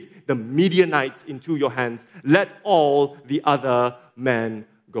and give the Midianites into your hands. Let all the other men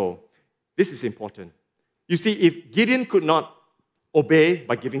go. This is important. You see, if Gideon could not obey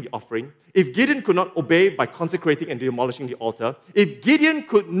by giving the offering, if Gideon could not obey by consecrating and demolishing the altar, if Gideon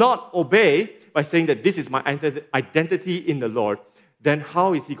could not obey by saying that this is my identity in the Lord, then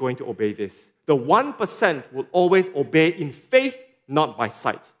how is he going to obey this? The 1% will always obey in faith, not by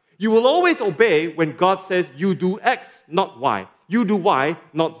sight. You will always obey when God says you do X, not Y. You do Y,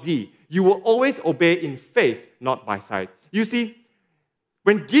 not Z. You will always obey in faith, not by sight. You see,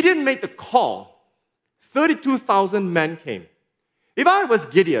 when Gideon made the call, 32,000 men came. If I was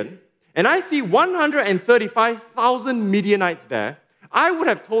Gideon and I see 135,000 Midianites there, I would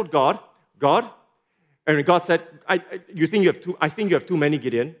have told God, and God said, I think you have too many,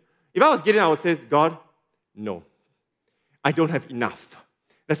 Gideon. If I was Gideon, I would say, God, no, I don't have enough.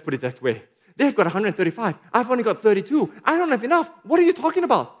 Let's put it that way. They've got 135. I've only got 32. I don't have enough. What are you talking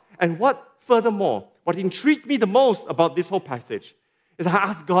about? And furthermore, what intrigued me the most about this whole passage is I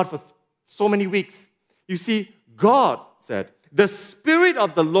asked God for so many weeks. You see, God said, the Spirit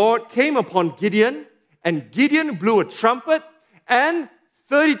of the Lord came upon Gideon, and Gideon blew a trumpet, and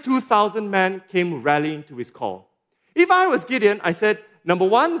 32,000 men came rallying to his call. If I was Gideon, I said, number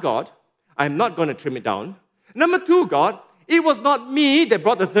one, God, I'm not going to trim it down. Number two, God, it was not me that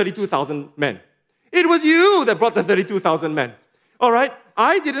brought the 32,000 men. It was you that brought the 32,000 men. All right?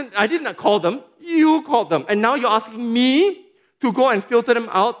 I didn't call them. You called them. And now you're asking me to go and filter them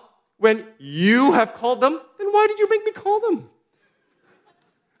out when you have called them? Then why did you make me call them?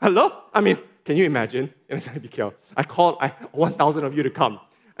 Hello? I mean, can you imagine? Be careful. I called 1,000 of you to come.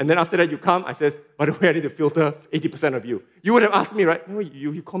 And then after that, you come, I says, by the way, I need to filter 80% of you. You would have asked me, right?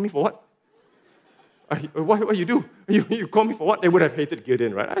 You call me for what? What you do? You call me for what? They would have hated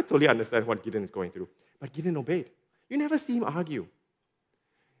Gideon, right? I totally understand what Gideon is going through. But Gideon obeyed. You never see him argue.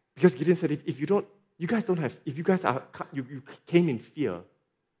 Because Gideon said, if you came in fear,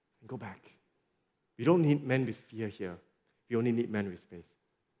 go back. We don't need men with fear here. We only need men with faith.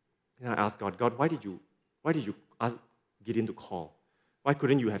 And I asked God, why did you ask Gideon to call? Why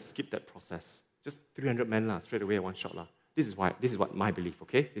couldn't you have skipped that process? Just 300 men straight away, one shot. This is what my belief,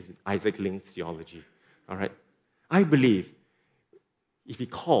 okay? This is Isaac Ling's theology, all right? I believe if he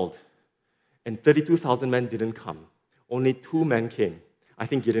called and 32,000 men didn't come, only 2 men came, I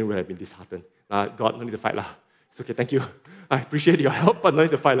think Gideon would have been disheartened. God, no need to fight. It's okay, thank you. I appreciate your help, but no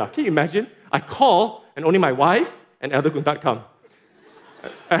need to fight. Can you imagine? I call and only my wife and Elder Kuntat come.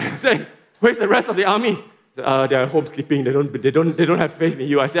 And I'm saying, where's the rest of the army? They are home sleeping. They don't have faith in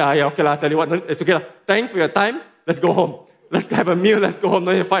you. I say, yeah, okay, tell you what, it's okay. Thanks for your time. Let's go home. Let's have a meal. Let's go home.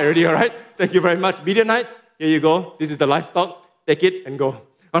 No need to fight already, all right? Thank you very much. Midianites, here you go. This is the livestock. Take it and go.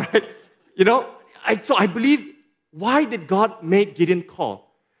 All right? So I believe, why did God make Gideon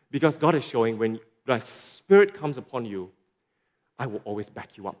call? Because God is showing when the Spirit comes upon you, I will always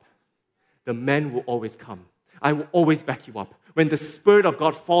back you up. The men will always come. I will always back you up. When the Spirit of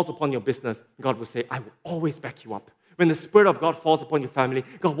God falls upon your business, God will say, I will always back you up. When the Spirit of God falls upon your family,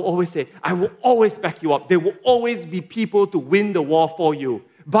 God will always say, I will always back you up. There will always be people to win the war for you.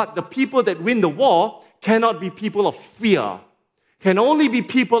 But the people that win the war cannot be people of fear, can only be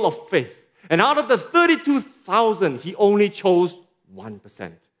people of faith. And out of the 32,000, he only chose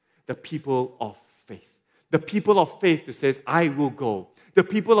 1%, the people of faith. The people of faith who says, I will go. The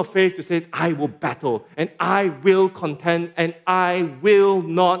people of faith who says, I will battle, and I will contend, and I will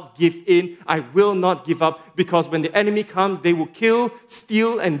not give in, I will not give up, because when the enemy comes, they will kill,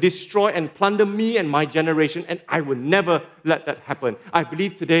 steal, and destroy, and plunder me and my generation, and I will never let that happen. I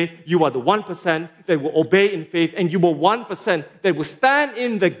believe today you are the 1% that will obey in faith, and you are 1% that will stand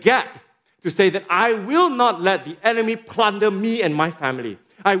in the gap to say that I will not let the enemy plunder me and my family.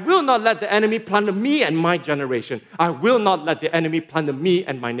 I will not let the enemy plunder me and my generation. I will not let the enemy plunder me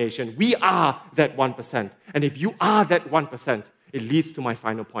and my nation. We are that 1%. And if you are that 1%, it leads to my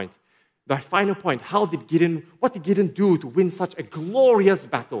final point. The final point, what did Gideon do to win such a glorious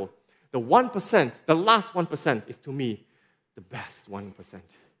battle? The 1%, the last 1% is to me the best 1%.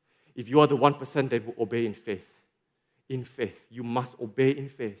 If you are the 1% that will obey in faith, you must obey in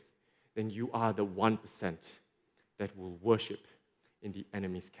faith, then you are the 1% that will worship in the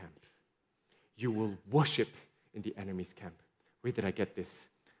enemy's camp. You will worship in the enemy's camp. Where did I get this?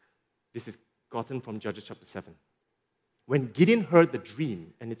 This is gotten from Judges chapter 7. When Gideon heard the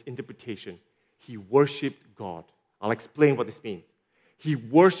dream and its interpretation, he worshipped God. I'll explain what this means. He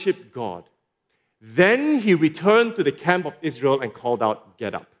worshipped God. Then he returned to the camp of Israel and called out,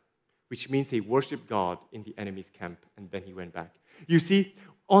 get up, which means he worshipped God in the enemy's camp, and then he went back. You see,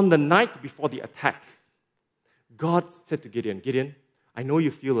 on the night before the attack, God said to Gideon, Gideon, I know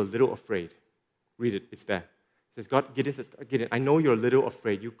you feel a little afraid. Read it, it's there. Gideon says, Gideon, I know you're a little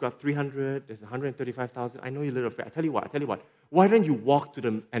afraid. You've got 300, there's 135,000. I know you're a little afraid. I tell you what. Why don't you walk to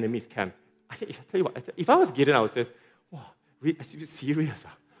the enemy's camp? I tell you what, if I was Gideon, I would say, wow, are you serious?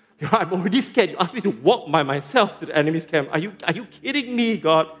 I'm already scared. You asked me to walk by myself to the enemy's camp. Are you kidding me,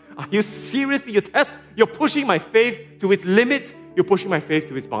 God? Are you seriously? You're pushing my faith to its limits. You're pushing my faith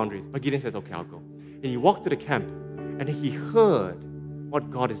to its boundaries. But Gideon says, okay, I'll go. And he walked to the camp, and he heard what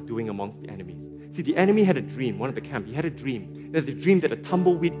God is doing amongst the enemies. See, the enemy had a dream, one of the camp. He had a dream. There's a dream that a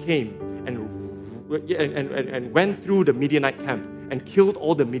tumbleweed came and went through the Midianite camp and killed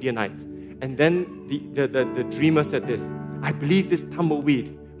all the Midianites. And then the dreamer said this, I believe this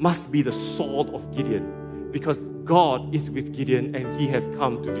tumbleweed must be the sword of Gideon, because God is with Gideon and he has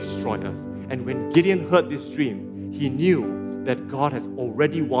come to destroy us. And when Gideon heard this dream, he knew that God has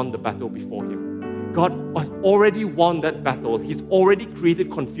already won the battle before him. God has already won that battle. He's already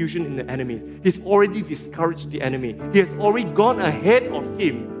created confusion in the enemies. He's already discouraged the enemy. He has already gone ahead of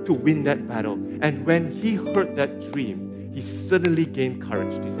him to win that battle. And when he heard that dream, he suddenly gained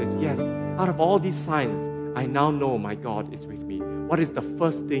courage. He says, yes, out of all these signs, I now know my God is with me. What is the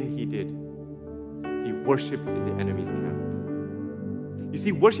first thing he did? He worshipped in the enemy's camp. You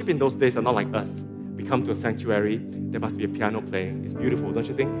see, worship in those days are not like us. We come to a sanctuary, there must be a piano playing. It's beautiful, don't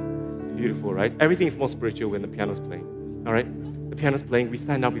you think? It's beautiful, right? Everything is more spiritual when the piano's playing. All right? The piano's playing, we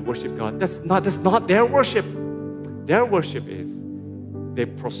stand up, we worship God. That's not their worship. Their worship is they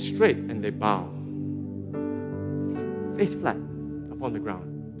prostrate and they bow, face flat upon the ground.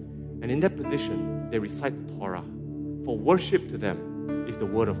 And in that position, they recite the Torah. For worship to them is the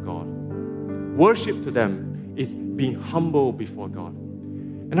Word of God. Worship to them is being humble before God.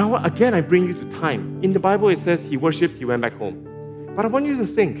 And now, again, I bring you to time. In the Bible, it says he worshipped, he went back home. But I want you to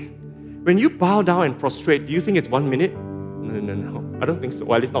think, when you bow down and prostrate, do you think it's 1 minute? No. I don't think so.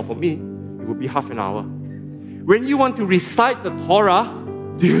 Well, at least not for me. It would be half an hour. When you want to recite the Torah,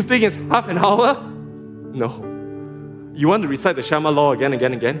 do you think it's half an hour? No. You want to recite the Shema law again?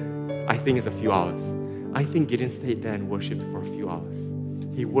 I think it's a few hours. I think Gideon stayed there and worshipped for a few hours.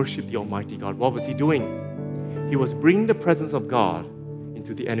 He worshipped the Almighty God. What was he doing? He was bringing the presence of God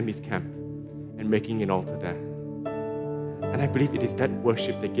into the enemy's camp and making an altar there. And I believe it is that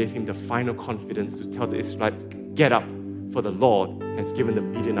worship that gave him the final confidence to tell the Israelites, get up, for the Lord has given the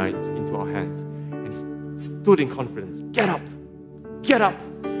Midianites into our hands. And he stood in confidence, get up.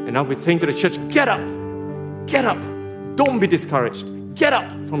 And now we're saying to the church, get up. Don't be discouraged. Get up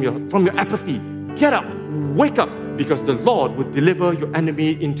from your apathy. Get up, wake up, because the Lord would deliver your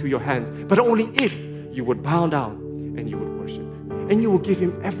enemy into your hands. But only if you would bow down and you would worship. And you will give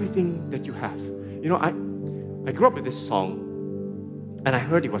him everything that you have. You know, I grew up with this song, and I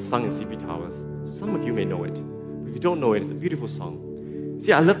heard it was sung in CP Towers. So some of you may know it. But if you don't know it, it's a beautiful song.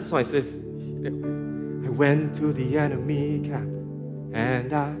 See, I love the song. It says, I went to the enemy camp,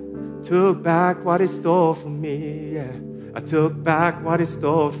 and I took back what he stole from me. Yeah. I took back what he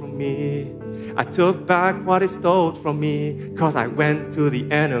stole from me. I took back what he stole from me, 'cause I went to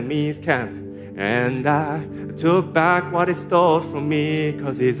the enemy's camp. And I took back what he stole from me,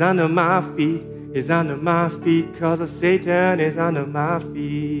 'cause he's under my feet. He's under my feet, 'cause of Satan is under my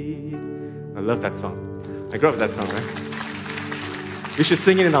feet. I love that song. I grew up with that song, right? We should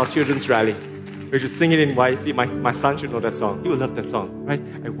sing it in our children's rally. We should sing it in YC. My son should know that song. He will love that song, right?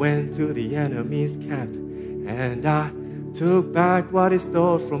 I went to the enemy's camp, and I took back what he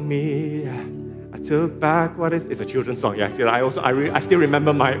stole from me. I took back what is... It's a children's song, yeah. See, I still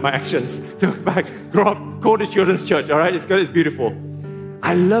remember my actions. Took back, grow up, go to children's church, all right? It's good, it's beautiful.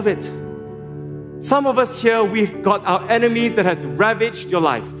 I love it. Some of us here, we've got our enemies that have ravaged your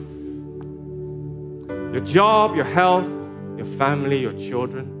life. Your job, your health, your family, your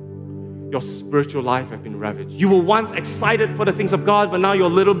children, your spiritual life have been ravaged. You were once excited for the things of God, but now you're a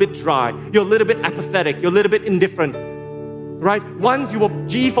little bit dry. You're a little bit apathetic. You're a little bit indifferent. Right? Once you were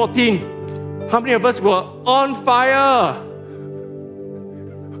G14. How many of us were on fire?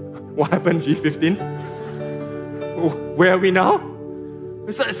 What happened, G15? Where are we now?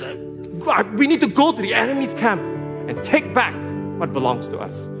 We need to go to the enemy's camp and take back what belongs to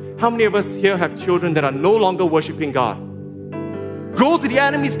us. How many of us here have children that are no longer worshiping God? Go to the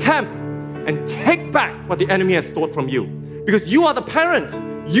enemy's camp and take back what the enemy has stolen from you. Because you are the parent.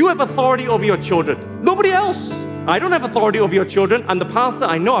 You have authority over your children. Nobody else. I don't have authority over your children. I'm the pastor.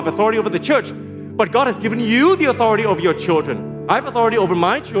 I know I have authority over the church. But God has given you the authority over your children. I have authority over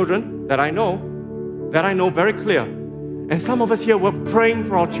my children that I know very clear. And some of us here, we're praying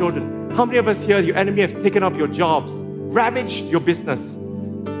for our children. How many of us here, your enemy has taken up your jobs, ravaged your business?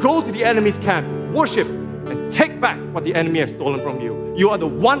 Go to the enemy's camp, worship, and take back what the enemy has stolen from you. You are the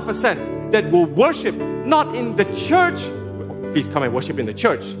 1% that will worship not in the church. Please come and worship in the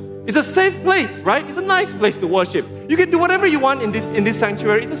church. It's a safe place, right? It's a nice place to worship. You can do whatever you want in this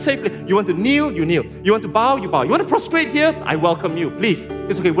sanctuary. It's a safe place. You want to kneel, you kneel. You want to bow, you bow. You want to prostrate here? I welcome you. Please.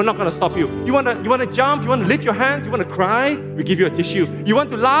 It's okay. We're not going to stop you. You want to jump? You want to lift your hands? You want to cry? We give you a tissue. You want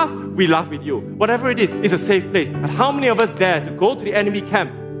to laugh? We laugh with you. Whatever it is, it's a safe place. And how many of us dare to go to the enemy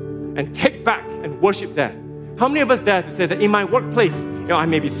camp and take back and worship there? How many of us dare to say that in my workplace, I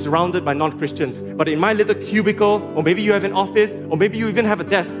may be surrounded by non-Christians, but in my little cubicle, or maybe you have an office, or maybe you even have a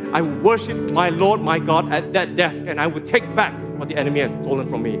desk, I will worship my Lord, my God at that desk, and I will take back what the enemy has stolen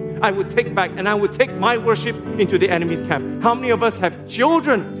from me. I will take back, and I will take my worship into the enemy's camp. How many of us have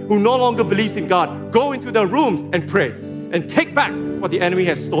children who no longer believe in God? Go into their rooms and pray, and take back what the enemy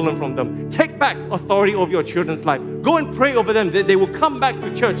has stolen from them. Take back authority over your children's life. Go and pray over them that they will come back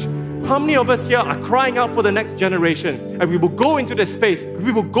to church. How many of us here are crying out for the next generation? And we will go into the space.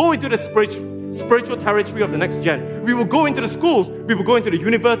 We will go into the spiritual territory of the next gen. We will go into the schools. We will go into the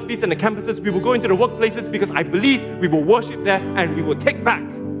universities and the campuses. We will go into the workplaces because I believe we will worship there and we will take back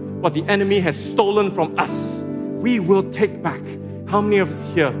what the enemy has stolen from us. We will take back. How many of us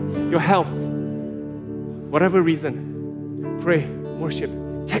here, your health, whatever reason, pray, worship,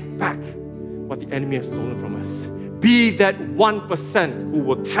 take back what the enemy has stolen from us. Be that 1% who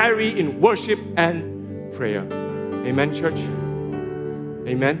will tarry in worship and prayer. Amen, church?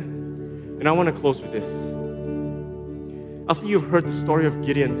 Amen? And I want to close with this. After you've heard the story of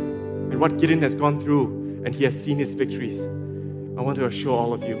Gideon and what Gideon has gone through and he has seen his victories, I want to assure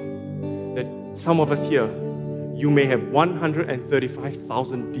all of you that some of us here, you may have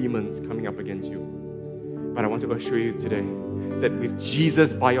 135,000 demons coming up against you. But I want to assure you today that with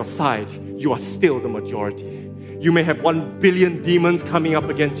Jesus by your side, you are still the majority. You may have 1 billion demons coming up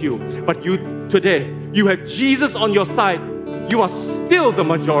against you, but today, you have Jesus on your side. You are still the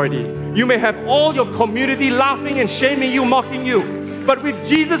majority. You may have all your community laughing and shaming you, mocking you, but with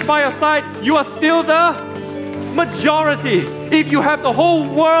Jesus by your side, you are still the majority. If you have the whole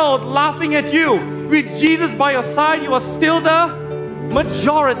world laughing at you, with Jesus by your side, you are still the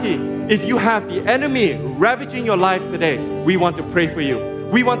majority. If you have the enemy ravaging your life today, we want to pray for you.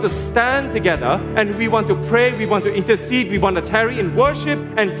 We want to stand together and we want to pray, we want to intercede, we want to tarry in worship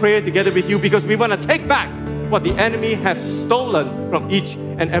and prayer together with you because we want to take back what the enemy has stolen from each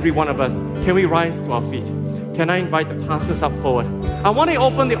and every one of us. Can we rise to our feet? Can I invite the pastors up forward? I want to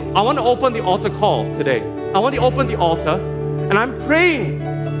open the altar call today. I want to open the altar and I'm praying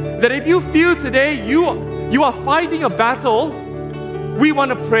that if you feel today you are fighting a battle, we want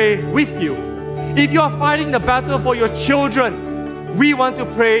to pray with you. If you are fighting the battle for your children, we want to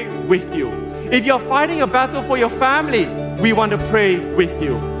pray with you. If you're fighting a battle for your family, we want to pray with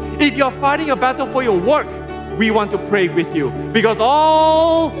you. If you're fighting a battle for your work, we want to pray with you. Because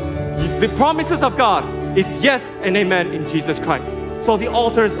all the promises of God is yes and amen in Jesus Christ. So the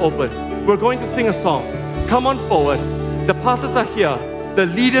altar is open. We're going to sing a song. Come on forward. The pastors are here. The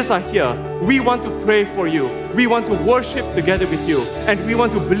leaders are here. We want to pray for you. We want to worship together with you. And we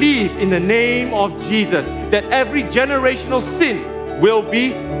want to believe in the name of Jesus that every generational sin will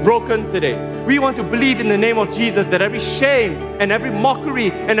be broken today. We want to believe in the name of Jesus that every shame and every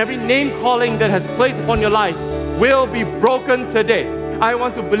mockery and every name calling that has placed upon your life will be broken today. I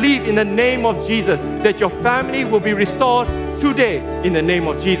want to believe in the name of Jesus that your family will be restored today in the name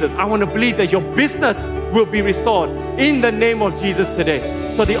of Jesus. I want to believe that your business will be restored in the name of Jesus today.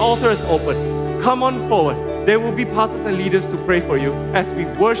 So the altar is open. Come on forward. There will be pastors and leaders to pray for you as we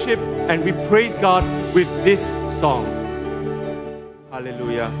worship and we praise God with this song.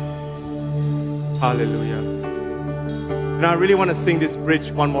 Hallelujah. Hallelujah. And I really want to sing this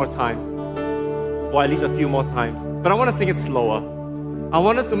bridge one more time, or at least a few more times. But I want to sing it slower. I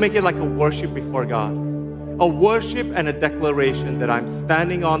want us to make it like a worship before God. A worship and a declaration that I'm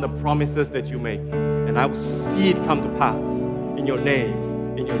standing on the promises that you make. And I will see it come to pass in your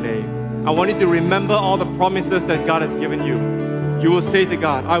name, in your name. I want you to remember all the promises that God has given you. You will say to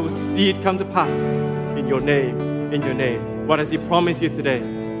God, I will see it come to pass in your name, in your name. What has He promised you today?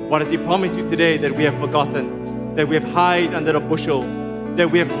 What has He promised you today that we have forgotten? That we have hid under the bushel? That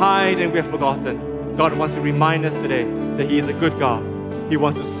we have hid and we have forgotten? God wants to remind us today that He is a good God. He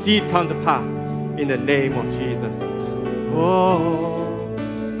wants to see it come to pass in the name of Jesus. Oh,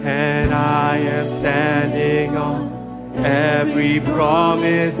 and I am standing on every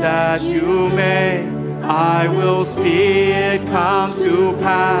promise that you made. I will see it come to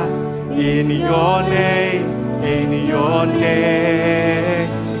pass in your name. In your name,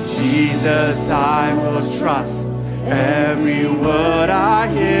 Jesus, I will trust every word I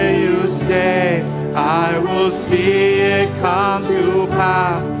hear you say. I will see it come to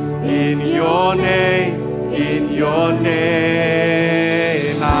pass in your name, in your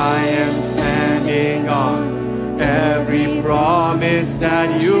name. I am standing on every promise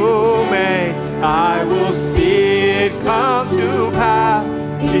that you made. I will see it come to pass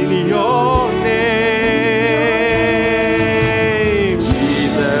in your name.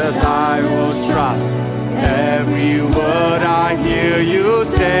 Jesus, I will trust every word I hear you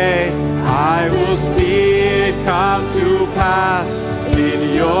say. I will see it come to pass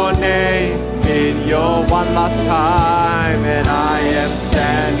in your name, in your one last time. And I am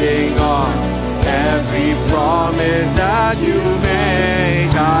standing on every promise that you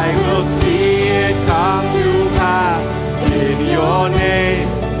make. I will see it come to pass in your name,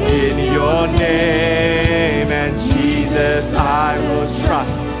 in your name. And Jesus, I will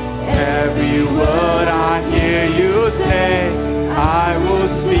trust every word I hear you say. I will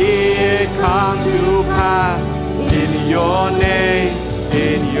see it come to pass in your name,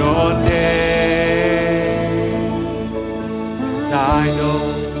 in your name. 'Cause I know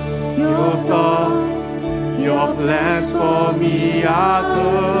your thoughts, your plans for me are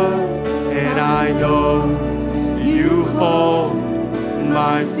good, and I know you hold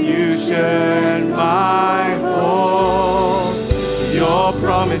my future and my hope. Your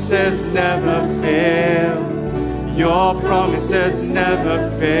promises never fail. Your promises never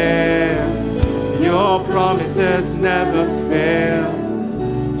fail. Your promises never fail.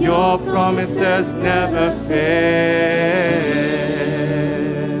 Your promises never fail.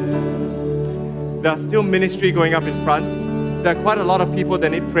 There's still ministry going up in front. There are quite a lot of people that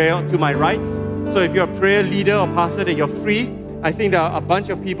need prayer to my right. So if you're a prayer leader or pastor that you're free, I think there are a bunch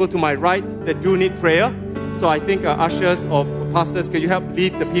of people to my right that do need prayer. So I think ushers or pastors, can you help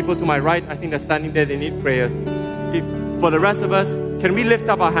lead the people to my right? I think they're standing there, they need prayers. For the rest of us, can we lift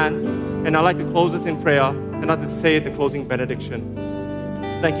up our hands? And I'd like to close us in prayer and I'd like to say the closing benediction.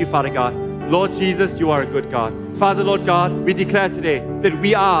 Thank you, Father God. Lord Jesus, you are a good God. Father, Lord God, we declare today that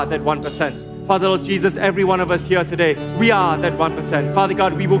we are that 1%. Father, Lord Jesus, every one of us here today, we are that 1%. Father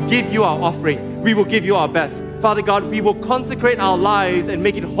God, we will give you our offering. We will give you our best. Father God, we will consecrate our lives and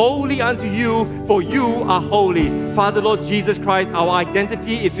make it holy unto you, for you are holy. Father, Lord Jesus Christ, our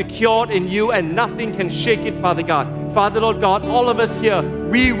identity is secured in you and nothing can shake it, Father God. Father, Lord God, all of us here,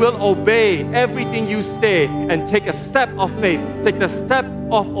 we will obey everything you say and take a step of faith, take the step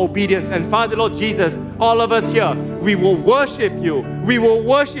of obedience. And Father, Lord Jesus, all of us here, we will worship you. We will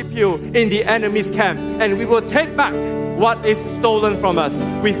worship you in the enemy's camp, and we will take back what is stolen from us.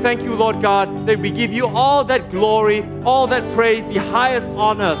 We thank you, Lord God, that we give you all that glory, all that praise, the highest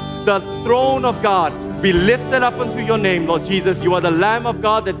honor, the throne of God. Be lifted up unto your name, Lord Jesus. You are the Lamb of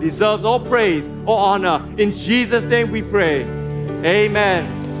God that deserves all praise, all honor. In Jesus' name we pray. Amen.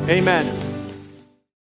 Amen.